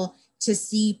are able to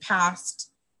see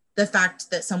past the fact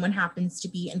that someone happens to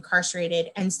be incarcerated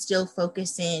and still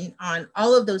focus in on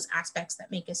all of those aspects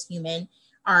that make us human,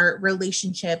 our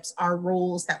relationships, our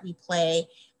roles that we play.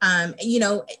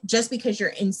 Just because you're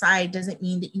inside doesn't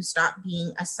mean that you stop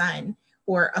being a son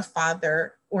or a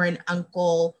father or an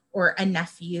uncle or a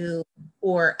nephew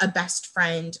or a best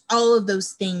friend. All of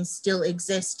those things still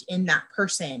exist in that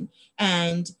person,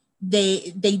 and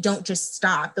they don't just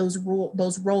stop. Those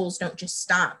roles don't just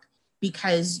stop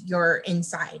because you're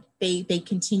inside. They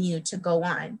continue to go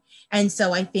on. And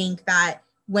so I think that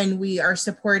when we are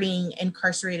supporting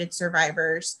incarcerated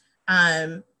survivors,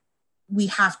 we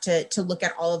have to look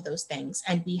at all of those things,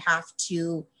 and we have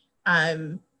to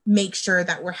make sure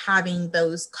that we're having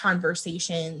those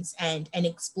conversations and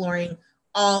exploring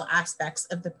all aspects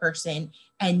of the person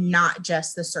and not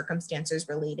just the circumstances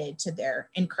related to their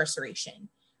incarceration,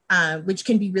 which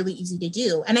can be really easy to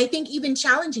do. And I think even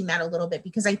challenging that a little bit,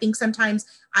 because I think sometimes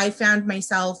I found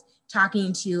myself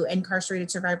talking to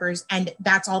incarcerated survivors and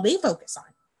that's all they focus on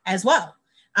as well.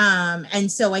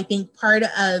 And so I think part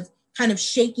of kind of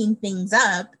shaking things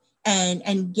up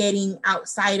and getting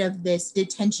outside of this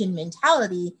detention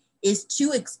mentality is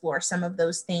to explore some of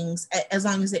those things, as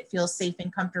long as it feels safe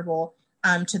and comfortable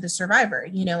to the survivor,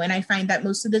 and I find that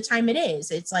most of the time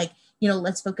it's like,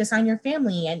 let's focus on your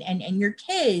family and your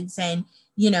kids and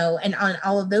on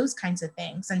all of those kinds of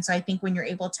things. And so I think when you're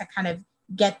able to kind of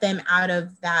get them out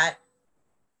of that,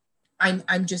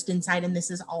 I'm just inside and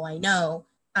this is all I know,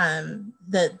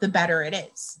 the better it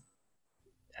is.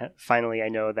 Finally, I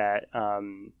know that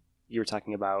you were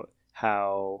talking about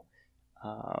how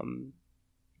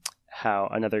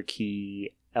another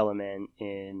key element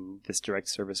in this direct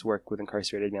service work with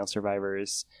incarcerated male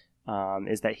survivors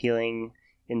is that healing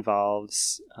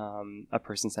involves a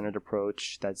person-centered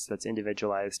approach that's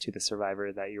individualized to the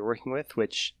survivor that you're working with,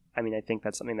 which, I think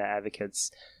that's something that advocates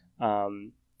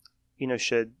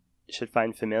should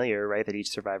find familiar, right? That each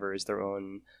survivor is their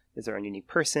own unique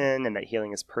person, and that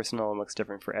healing is personal and looks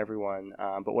different for everyone.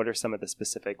 But what are some of the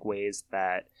specific ways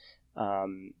that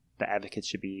the advocates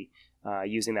should be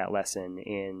using that lesson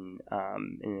in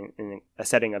a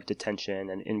setting of detention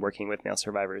and in working with male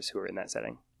survivors who are in that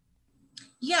setting?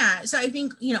 Yeah, so I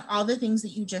think, all the things that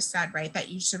you just said, right? That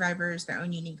each survivor is their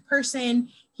own unique person.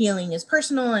 Healing is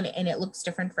personal and it looks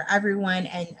different for everyone.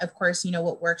 And of course,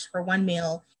 what works for one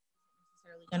male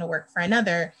necessarily going to work for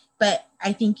another. But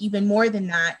I think even more than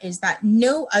that is that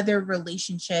no other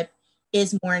relationship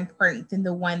is more important than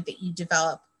the one that you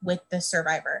develop with the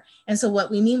survivor. And so what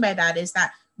we mean by that is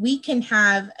that we can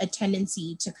have a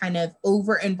tendency to kind of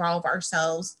over involve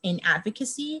ourselves in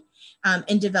advocacy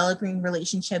and developing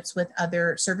relationships with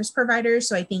other service providers.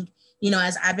 So I think,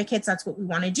 as advocates, that's what we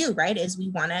want to do, right? Is we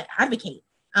want to advocate.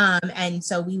 And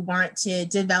so we want to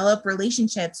develop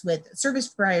relationships with service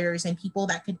providers and people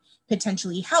that could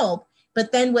potentially help.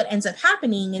 But then what ends up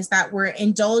happening is that we're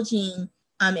indulging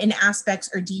in aspects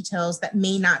or details that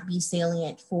may not be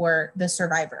salient for the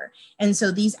survivor. And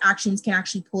so these actions can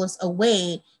actually pull us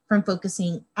away from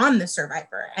focusing on the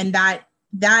survivor. And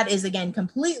that is, again,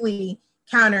 completely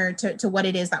counter to what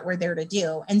it is that we're there to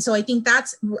do. And so I think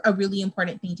that's a really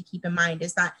important thing to keep in mind,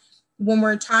 is that when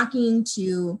we're talking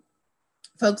to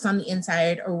folks on the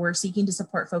inside, or we're seeking to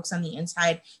support folks on the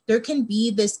inside, there can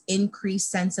be this increased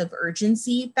sense of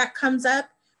urgency that comes up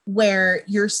where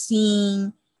you're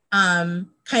seeing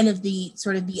kind of the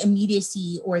sort of the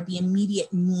immediacy or the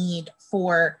immediate need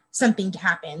for something to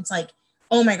happen. It's like,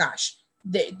 oh my gosh,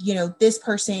 this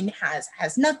person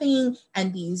has nothing,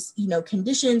 and these,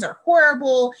 conditions are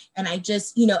horrible. And I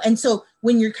just, and so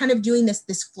when you're kind of doing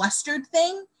this flustered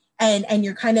thing and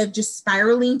you're kind of just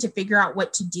spiraling to figure out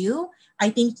what to do, I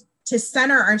think to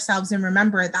center ourselves and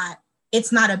remember that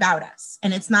it's not about us,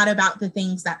 and it's not about the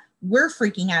things that we're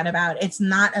freaking out about. It's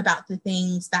not about the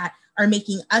things that are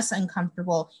making us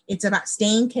uncomfortable. It's about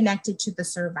staying connected to the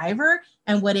survivor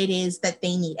and what it is that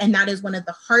they need. And that is one of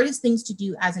the hardest things to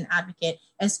do as an advocate,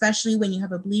 especially when you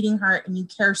have a bleeding heart and you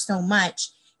care so much.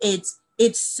 It's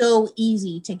so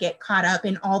easy to get caught up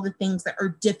in all the things that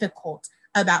are difficult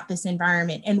about this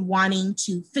environment and wanting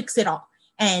to fix it all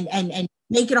and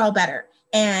make it all better.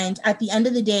 And at the end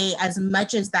of the day, as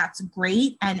much as that's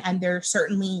great, and there's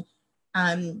certainly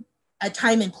a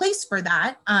time and place for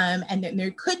that, and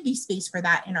there could be space for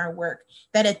that in our work,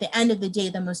 that at the end of the day,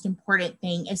 the most important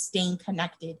thing is staying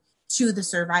connected to the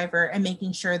survivor and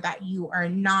making sure that you are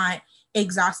not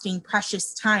exhausting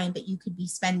precious time that you could be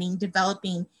spending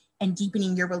developing and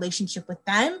deepening your relationship with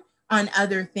them on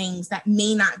other things that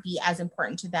may not be as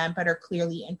important to them, but are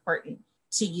clearly important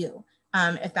to you,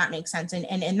 if that makes sense.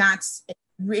 And that's,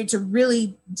 it's a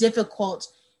really difficult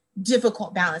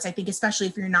balance, I think, especially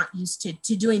if you're not used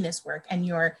to doing this work and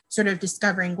you're sort of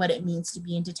discovering what it means to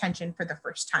be in detention for the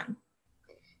first time.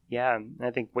 Yeah,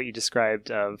 I think what you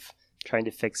described of trying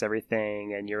to fix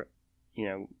everything, and you're,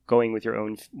 going with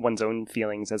one's own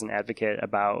feelings as an advocate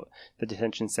about the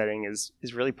detention setting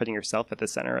is really putting yourself at the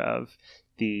center of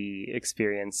the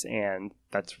experience. And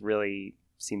that's really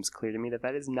seems clear to me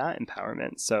that is not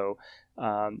empowerment. So,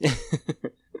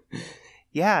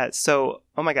 yeah. So,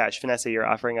 oh my gosh, Vanessa, you're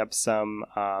offering up some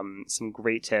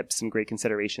great tips, some great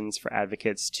considerations for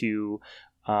advocates to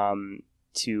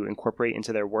incorporate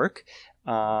into their work.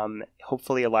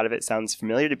 Hopefully a lot of it sounds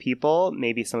familiar to people.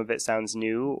 Maybe some of it sounds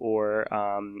new, or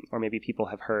maybe people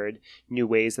have heard new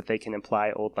ways that they can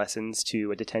apply old lessons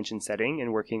to a detention setting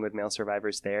and working with male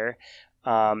survivors there.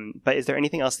 But is there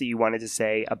anything else that you wanted to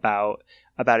say about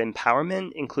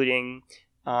empowerment, including,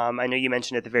 I know you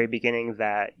mentioned at the very beginning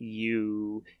that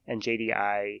you and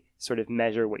JDI sort of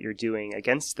measure what you're doing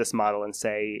against this model and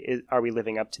say, are we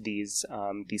living up to these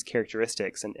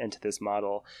characteristics and to this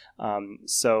model?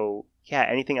 So yeah,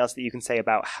 anything else that you can say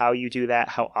about how you do that,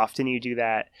 how often you do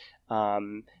that,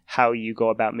 how you go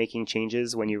about making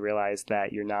changes when you realize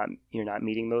that you're not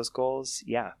meeting those goals?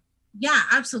 Yeah. Yeah,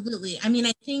 absolutely. I mean,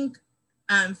 I think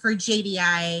for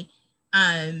JDI,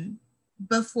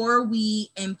 before we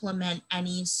implement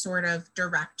any sort of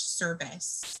direct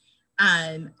service,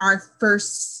 our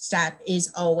first step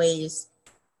is always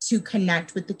to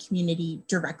connect with the community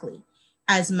directly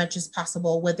as much as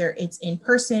possible, whether it's in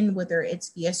person, whether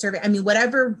it's via survey. I mean,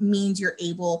 whatever means you're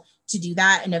able to do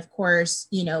that. And of course,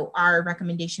 our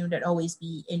recommendation would always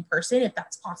be in person if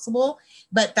that's possible.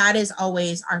 But that is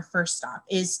always our first stop,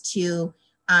 is to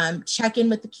check in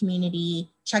with the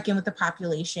community, check in with the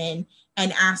population,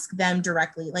 and ask them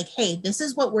directly, like, hey, this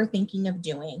is what we're thinking of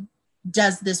doing.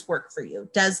 Does this work for you?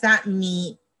 Does that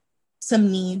meet some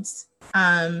needs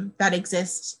that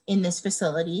exist in this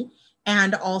facility?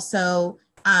 And also,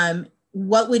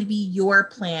 what would be your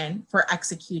plan for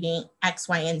executing X,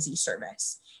 Y, and Z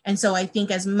service? And so I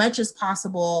think as much as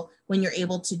possible, when you're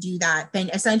able to do that, then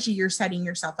essentially you're setting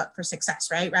yourself up for success,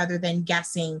 right? Rather than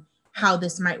guessing how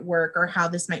this might work or how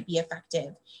this might be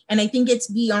effective. And I think it's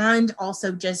beyond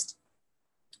also just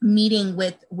meeting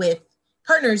with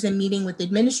partners and meeting with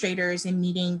administrators and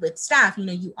meeting with staff.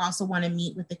 You also want to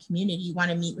meet with the community. You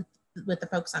want to meet with the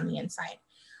folks on the inside.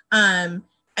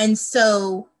 And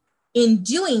so in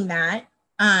doing that,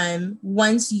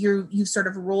 once you've sort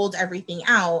of rolled everything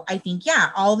out, I think,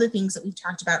 yeah, all the things that we've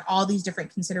talked about, all these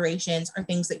different considerations are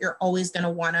things that you're always going to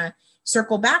want to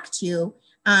circle back to.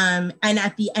 And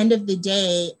at the end of the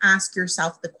day, ask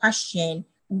yourself the question,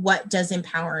 what does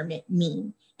empowerment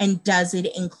mean? And does it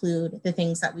include the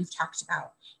things that we've talked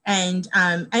about? And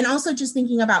also just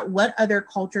thinking about what other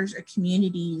cultures or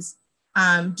communities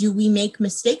do we make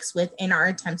mistakes with in our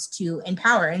attempts to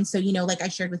empower? And so, like I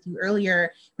shared with you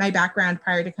earlier, my background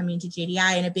prior to coming to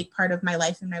JDI and a big part of my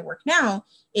life and my work now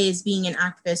is being an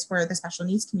activist for the special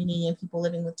needs community and people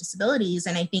living with disabilities.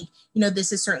 And I think,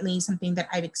 this is certainly something that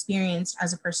I've experienced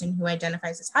as a person who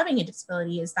identifies as having a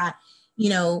disability, is that,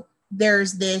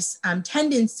 there's this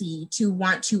tendency to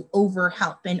want to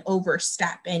overhelp and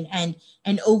overstep and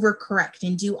overcorrect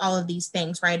and do all of these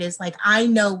things, right? It's like, I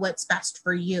know what's best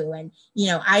for you. And,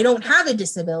 I don't have a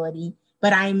disability,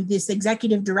 but I'm this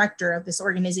executive director of this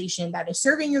organization that is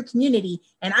serving your community,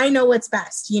 and I know what's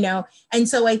best, And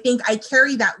so I think I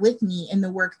carry that with me in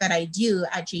the work that I do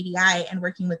at JDI and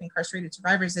working with incarcerated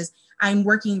survivors. Is I'm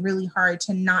working really hard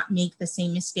to not make the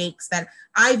same mistakes that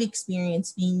I've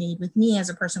experienced being made with me as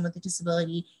a person with a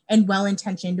disability, and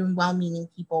well-intentioned and well-meaning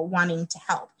people wanting to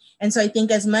help. And so I think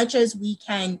as much as we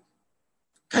can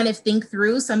kind of think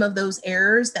through some of those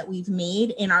errors that we've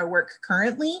made in our work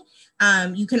currently,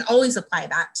 you can always apply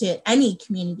that to any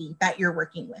community that you're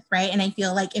working with, right? And I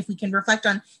feel like if we can reflect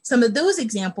on some of those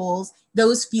examples,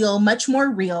 those feel much more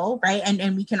real, right?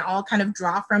 And we can all kind of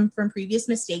draw from previous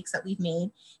mistakes that we've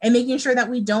made, and making sure that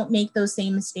we don't make those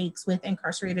same mistakes with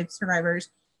incarcerated survivors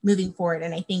moving forward.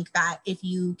 And I think that if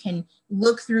you can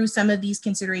look through some of these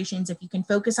considerations, if you can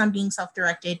focus on being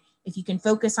self-directed, if you can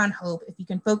focus on hope, if you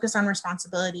can focus on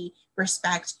responsibility,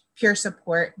 respect, peer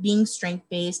support, being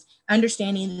strength-based,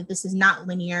 understanding that this is not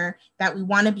linear, that we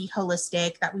want to be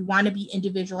holistic, that we want to be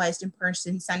individualized and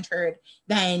person-centered,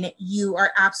 then you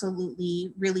are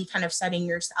absolutely really kind of setting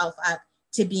yourself up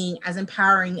to being as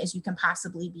empowering as you can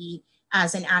possibly be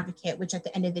as an advocate, which at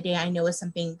the end of the day, I know is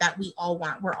something that we all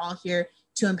want. We're all here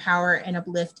to empower and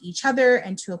uplift each other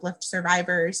and to uplift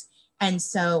survivors. And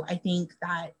so I think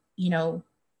that,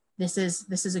 this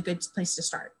is a good place to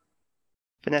start.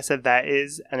 Vanessa, that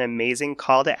is an amazing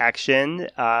call to action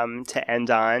to end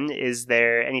on. Is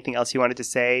there anything else you wanted to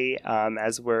say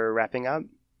as we're wrapping up?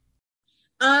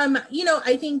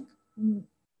 I think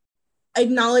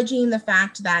acknowledging the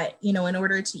fact that, in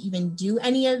order to even do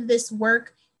any of this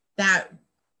work, that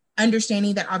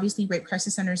understanding that obviously rape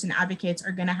crisis centers and advocates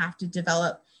are going to have to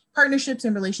develop partnerships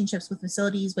and relationships with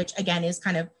facilities, which again is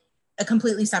kind of a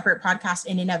completely separate podcast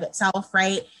in and of itself,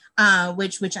 right?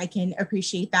 Which I can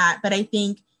appreciate that. But I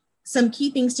think some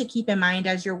key things to keep in mind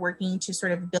as you're working to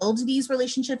sort of build these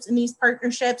relationships and these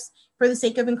partnerships for the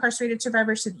sake of incarcerated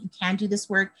survivors so that you can do this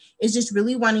work is just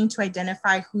really wanting to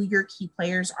identify who your key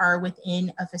players are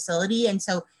within a facility. And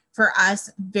so for us,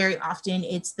 very often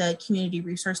it's the community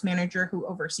resource manager who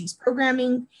oversees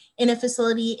programming in a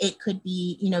facility. It could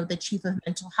be, the chief of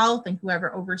mental health and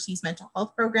whoever oversees mental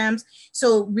health programs.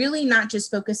 So really not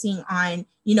just focusing on,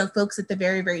 folks at the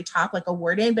very, very top, like a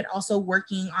warden, but also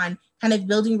working on kind of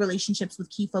building relationships with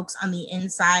key folks on the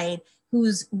inside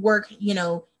whose work,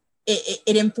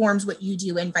 it informs what you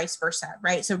do and vice versa,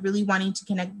 right? So really wanting to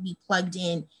kind of be plugged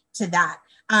in to that.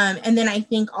 And then I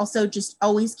think also just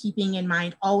always keeping in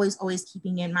mind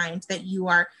that you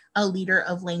are a leader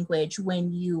of language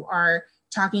when you are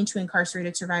talking to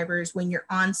incarcerated survivors, when you're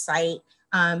on site,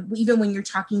 even when you're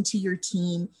talking to your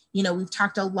team. We've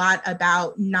talked a lot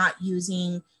about not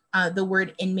using the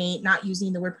word inmate, not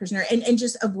using the word prisoner, and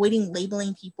just avoiding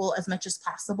labeling people as much as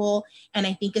possible. And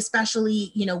I think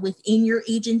especially, within your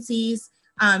agencies,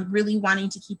 really wanting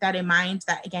to keep that in mind,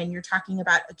 that again, you're talking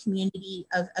about a community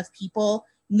of people,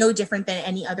 no different than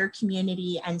any other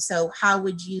community. And so how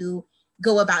would you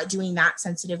go about doing that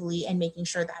sensitively and making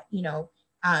sure that,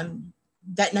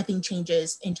 that nothing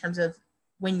changes in terms of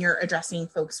when you're addressing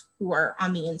folks who are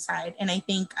on the inside. And I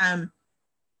think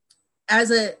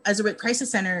as a rape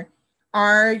crisis center,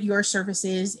 are your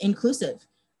services inclusive?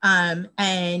 And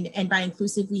by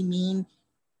inclusive, we mean,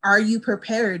 are you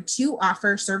prepared to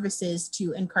offer services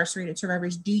to incarcerated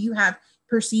survivors? Do you have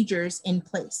procedures in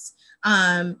place?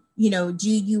 Do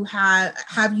you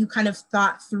have you kind of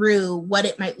thought through what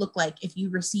it might look like if you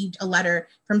received a letter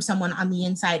from someone on the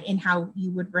inside and how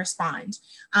you would respond?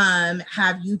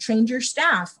 Have you trained your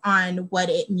staff on what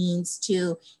it means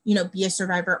to, be a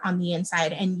survivor on the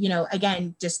inside? And,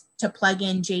 again, just to plug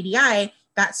in JDI,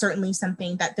 that's certainly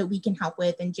something that we can help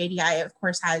with. And JDI, of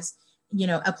course, has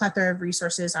a plethora of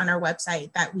resources on our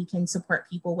website that we can support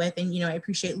people with. And, I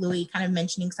appreciate Louie kind of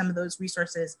mentioning some of those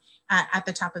resources at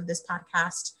the top of this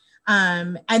podcast.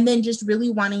 And then just really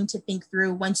wanting to think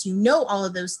through, once you know all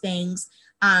of those things,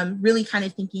 really kind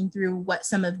of thinking through what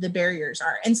some of the barriers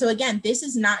are. And so again, this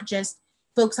is not just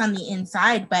folks on the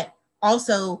inside, but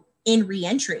also in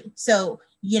reentry. So,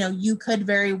 you could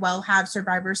very well have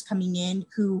survivors coming in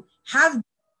who have been on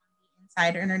the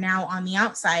inside and are now on the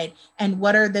outside. And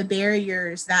what are the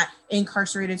barriers that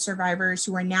incarcerated survivors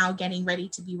who are now getting ready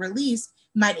to be released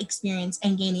might experience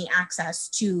and gaining access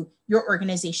to your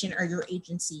organization or your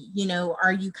agency?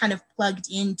 Are you kind of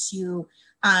plugged into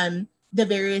the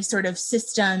various sort of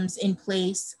systems in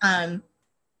place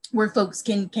where folks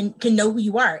can know who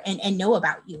you are and know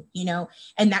about you,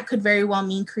 and that could very well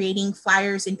mean creating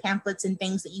flyers and pamphlets and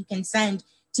things that you can send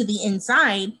to the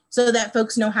inside so that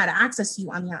folks know how to access you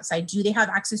on the outside. Do they have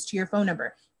access to your phone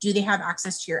number? Do they have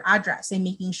access to your address? And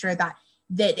making sure that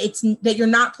you're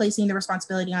not placing the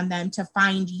responsibility on them to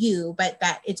find you, but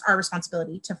that it's our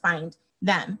responsibility to find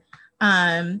them.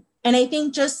 And I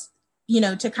think just,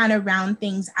 to kind of round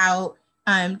things out,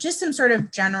 just some sort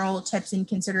of general tips and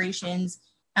considerations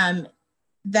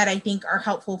that I think are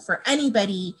helpful for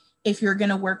anybody if you're going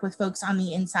to work with folks on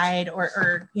the inside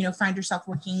or find yourself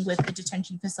working with a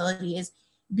detention facility, is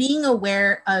being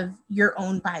aware of your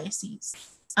own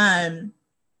biases,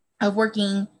 of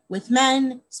working with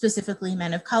men, specifically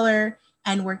men of color,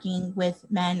 and working with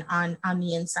men on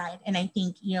the inside. And I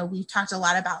think, we've talked a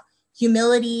lot about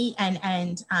humility and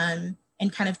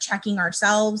kind of checking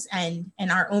ourselves and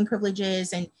our own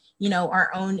privileges and our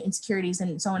own insecurities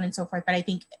and so on and so forth. But I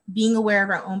think being aware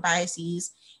of our own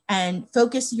biases and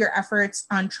focus your efforts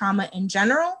on trauma in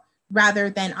general rather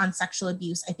than on sexual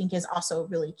abuse, I think is also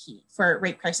really key for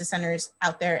rape crisis centers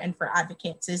out there and for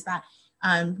advocates, is that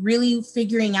really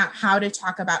figuring out how to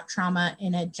talk about trauma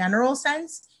in a general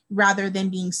sense rather than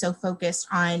being so focused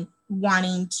on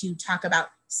wanting to talk about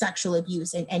sexual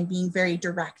abuse and being very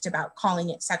direct about calling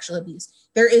it sexual abuse.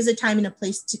 There is a time and a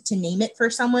place to name it for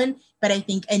someone, but I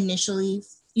think initially,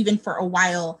 even for a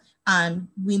while,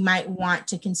 we might want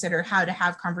to consider how to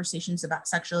have conversations about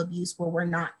sexual abuse where we're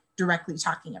not directly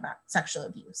talking about sexual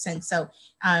abuse. And so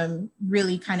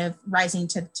really kind of rising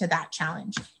to that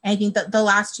challenge. And I think that the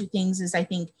last two things is, I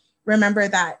think, remember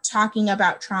that talking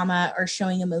about trauma or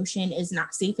showing emotion is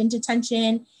not safe in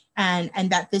detention, and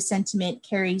that this sentiment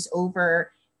carries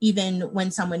over even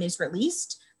when someone is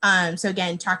released. So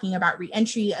again, talking about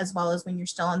reentry as well as when you're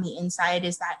still on the inside,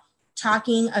 is that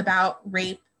talking about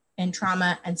rape and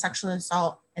trauma and sexual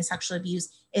assault and sexual abuse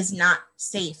is not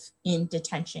safe in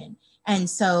detention. And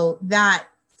so that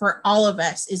for all of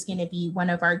us is going to be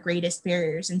one of our greatest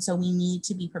barriers. And so we need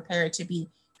to be prepared to be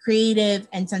creative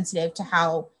and sensitive to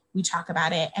how we talk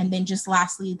about it. And then just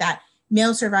lastly, that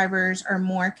male survivors are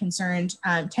more concerned,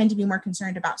 tend to be more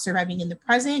concerned about surviving in the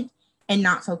present and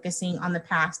not focusing on the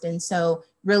past. And so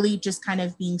really just kind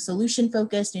of being solution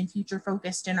focused and future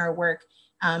focused in our work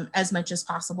as much as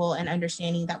possible, and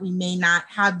understanding that we may not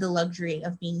have the luxury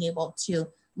of being able to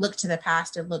look to the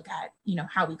past and look at,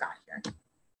 how we got here.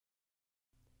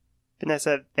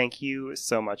 Vanessa, thank you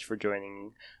so much for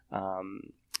joining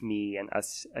me and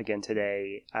us again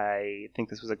today. I think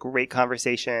this was a great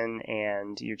conversation,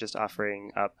 and you're just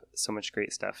offering up so much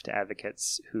great stuff to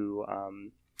advocates who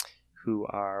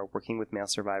are working with male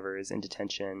survivors in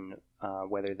detention,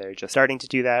 whether they're just starting to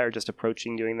do that or just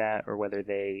approaching doing that, or whether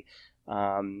they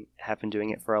have been doing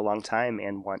it for a long time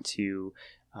and want to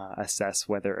assess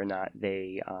whether or not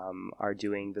they are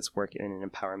doing this work in an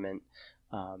empowerment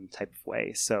type of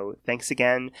way. So thanks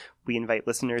again. We invite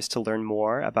listeners to learn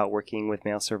more about working with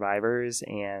male survivors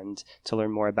and to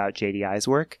learn more about JDI's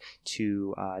work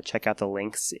to check out the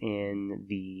links in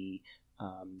the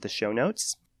show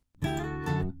notes.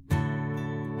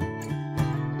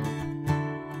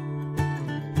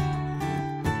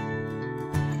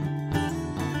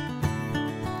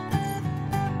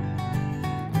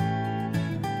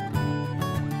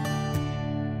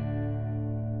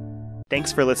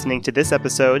 Thanks for listening to this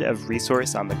episode of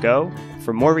Resource on the Go.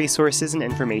 For more resources and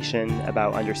information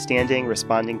about understanding,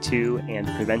 responding to, and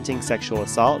preventing sexual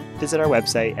assault, visit our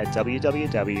website at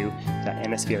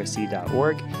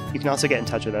www.nsvrc.org. You can also get in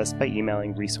touch with us by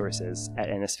emailing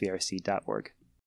resources@nsvrc.org.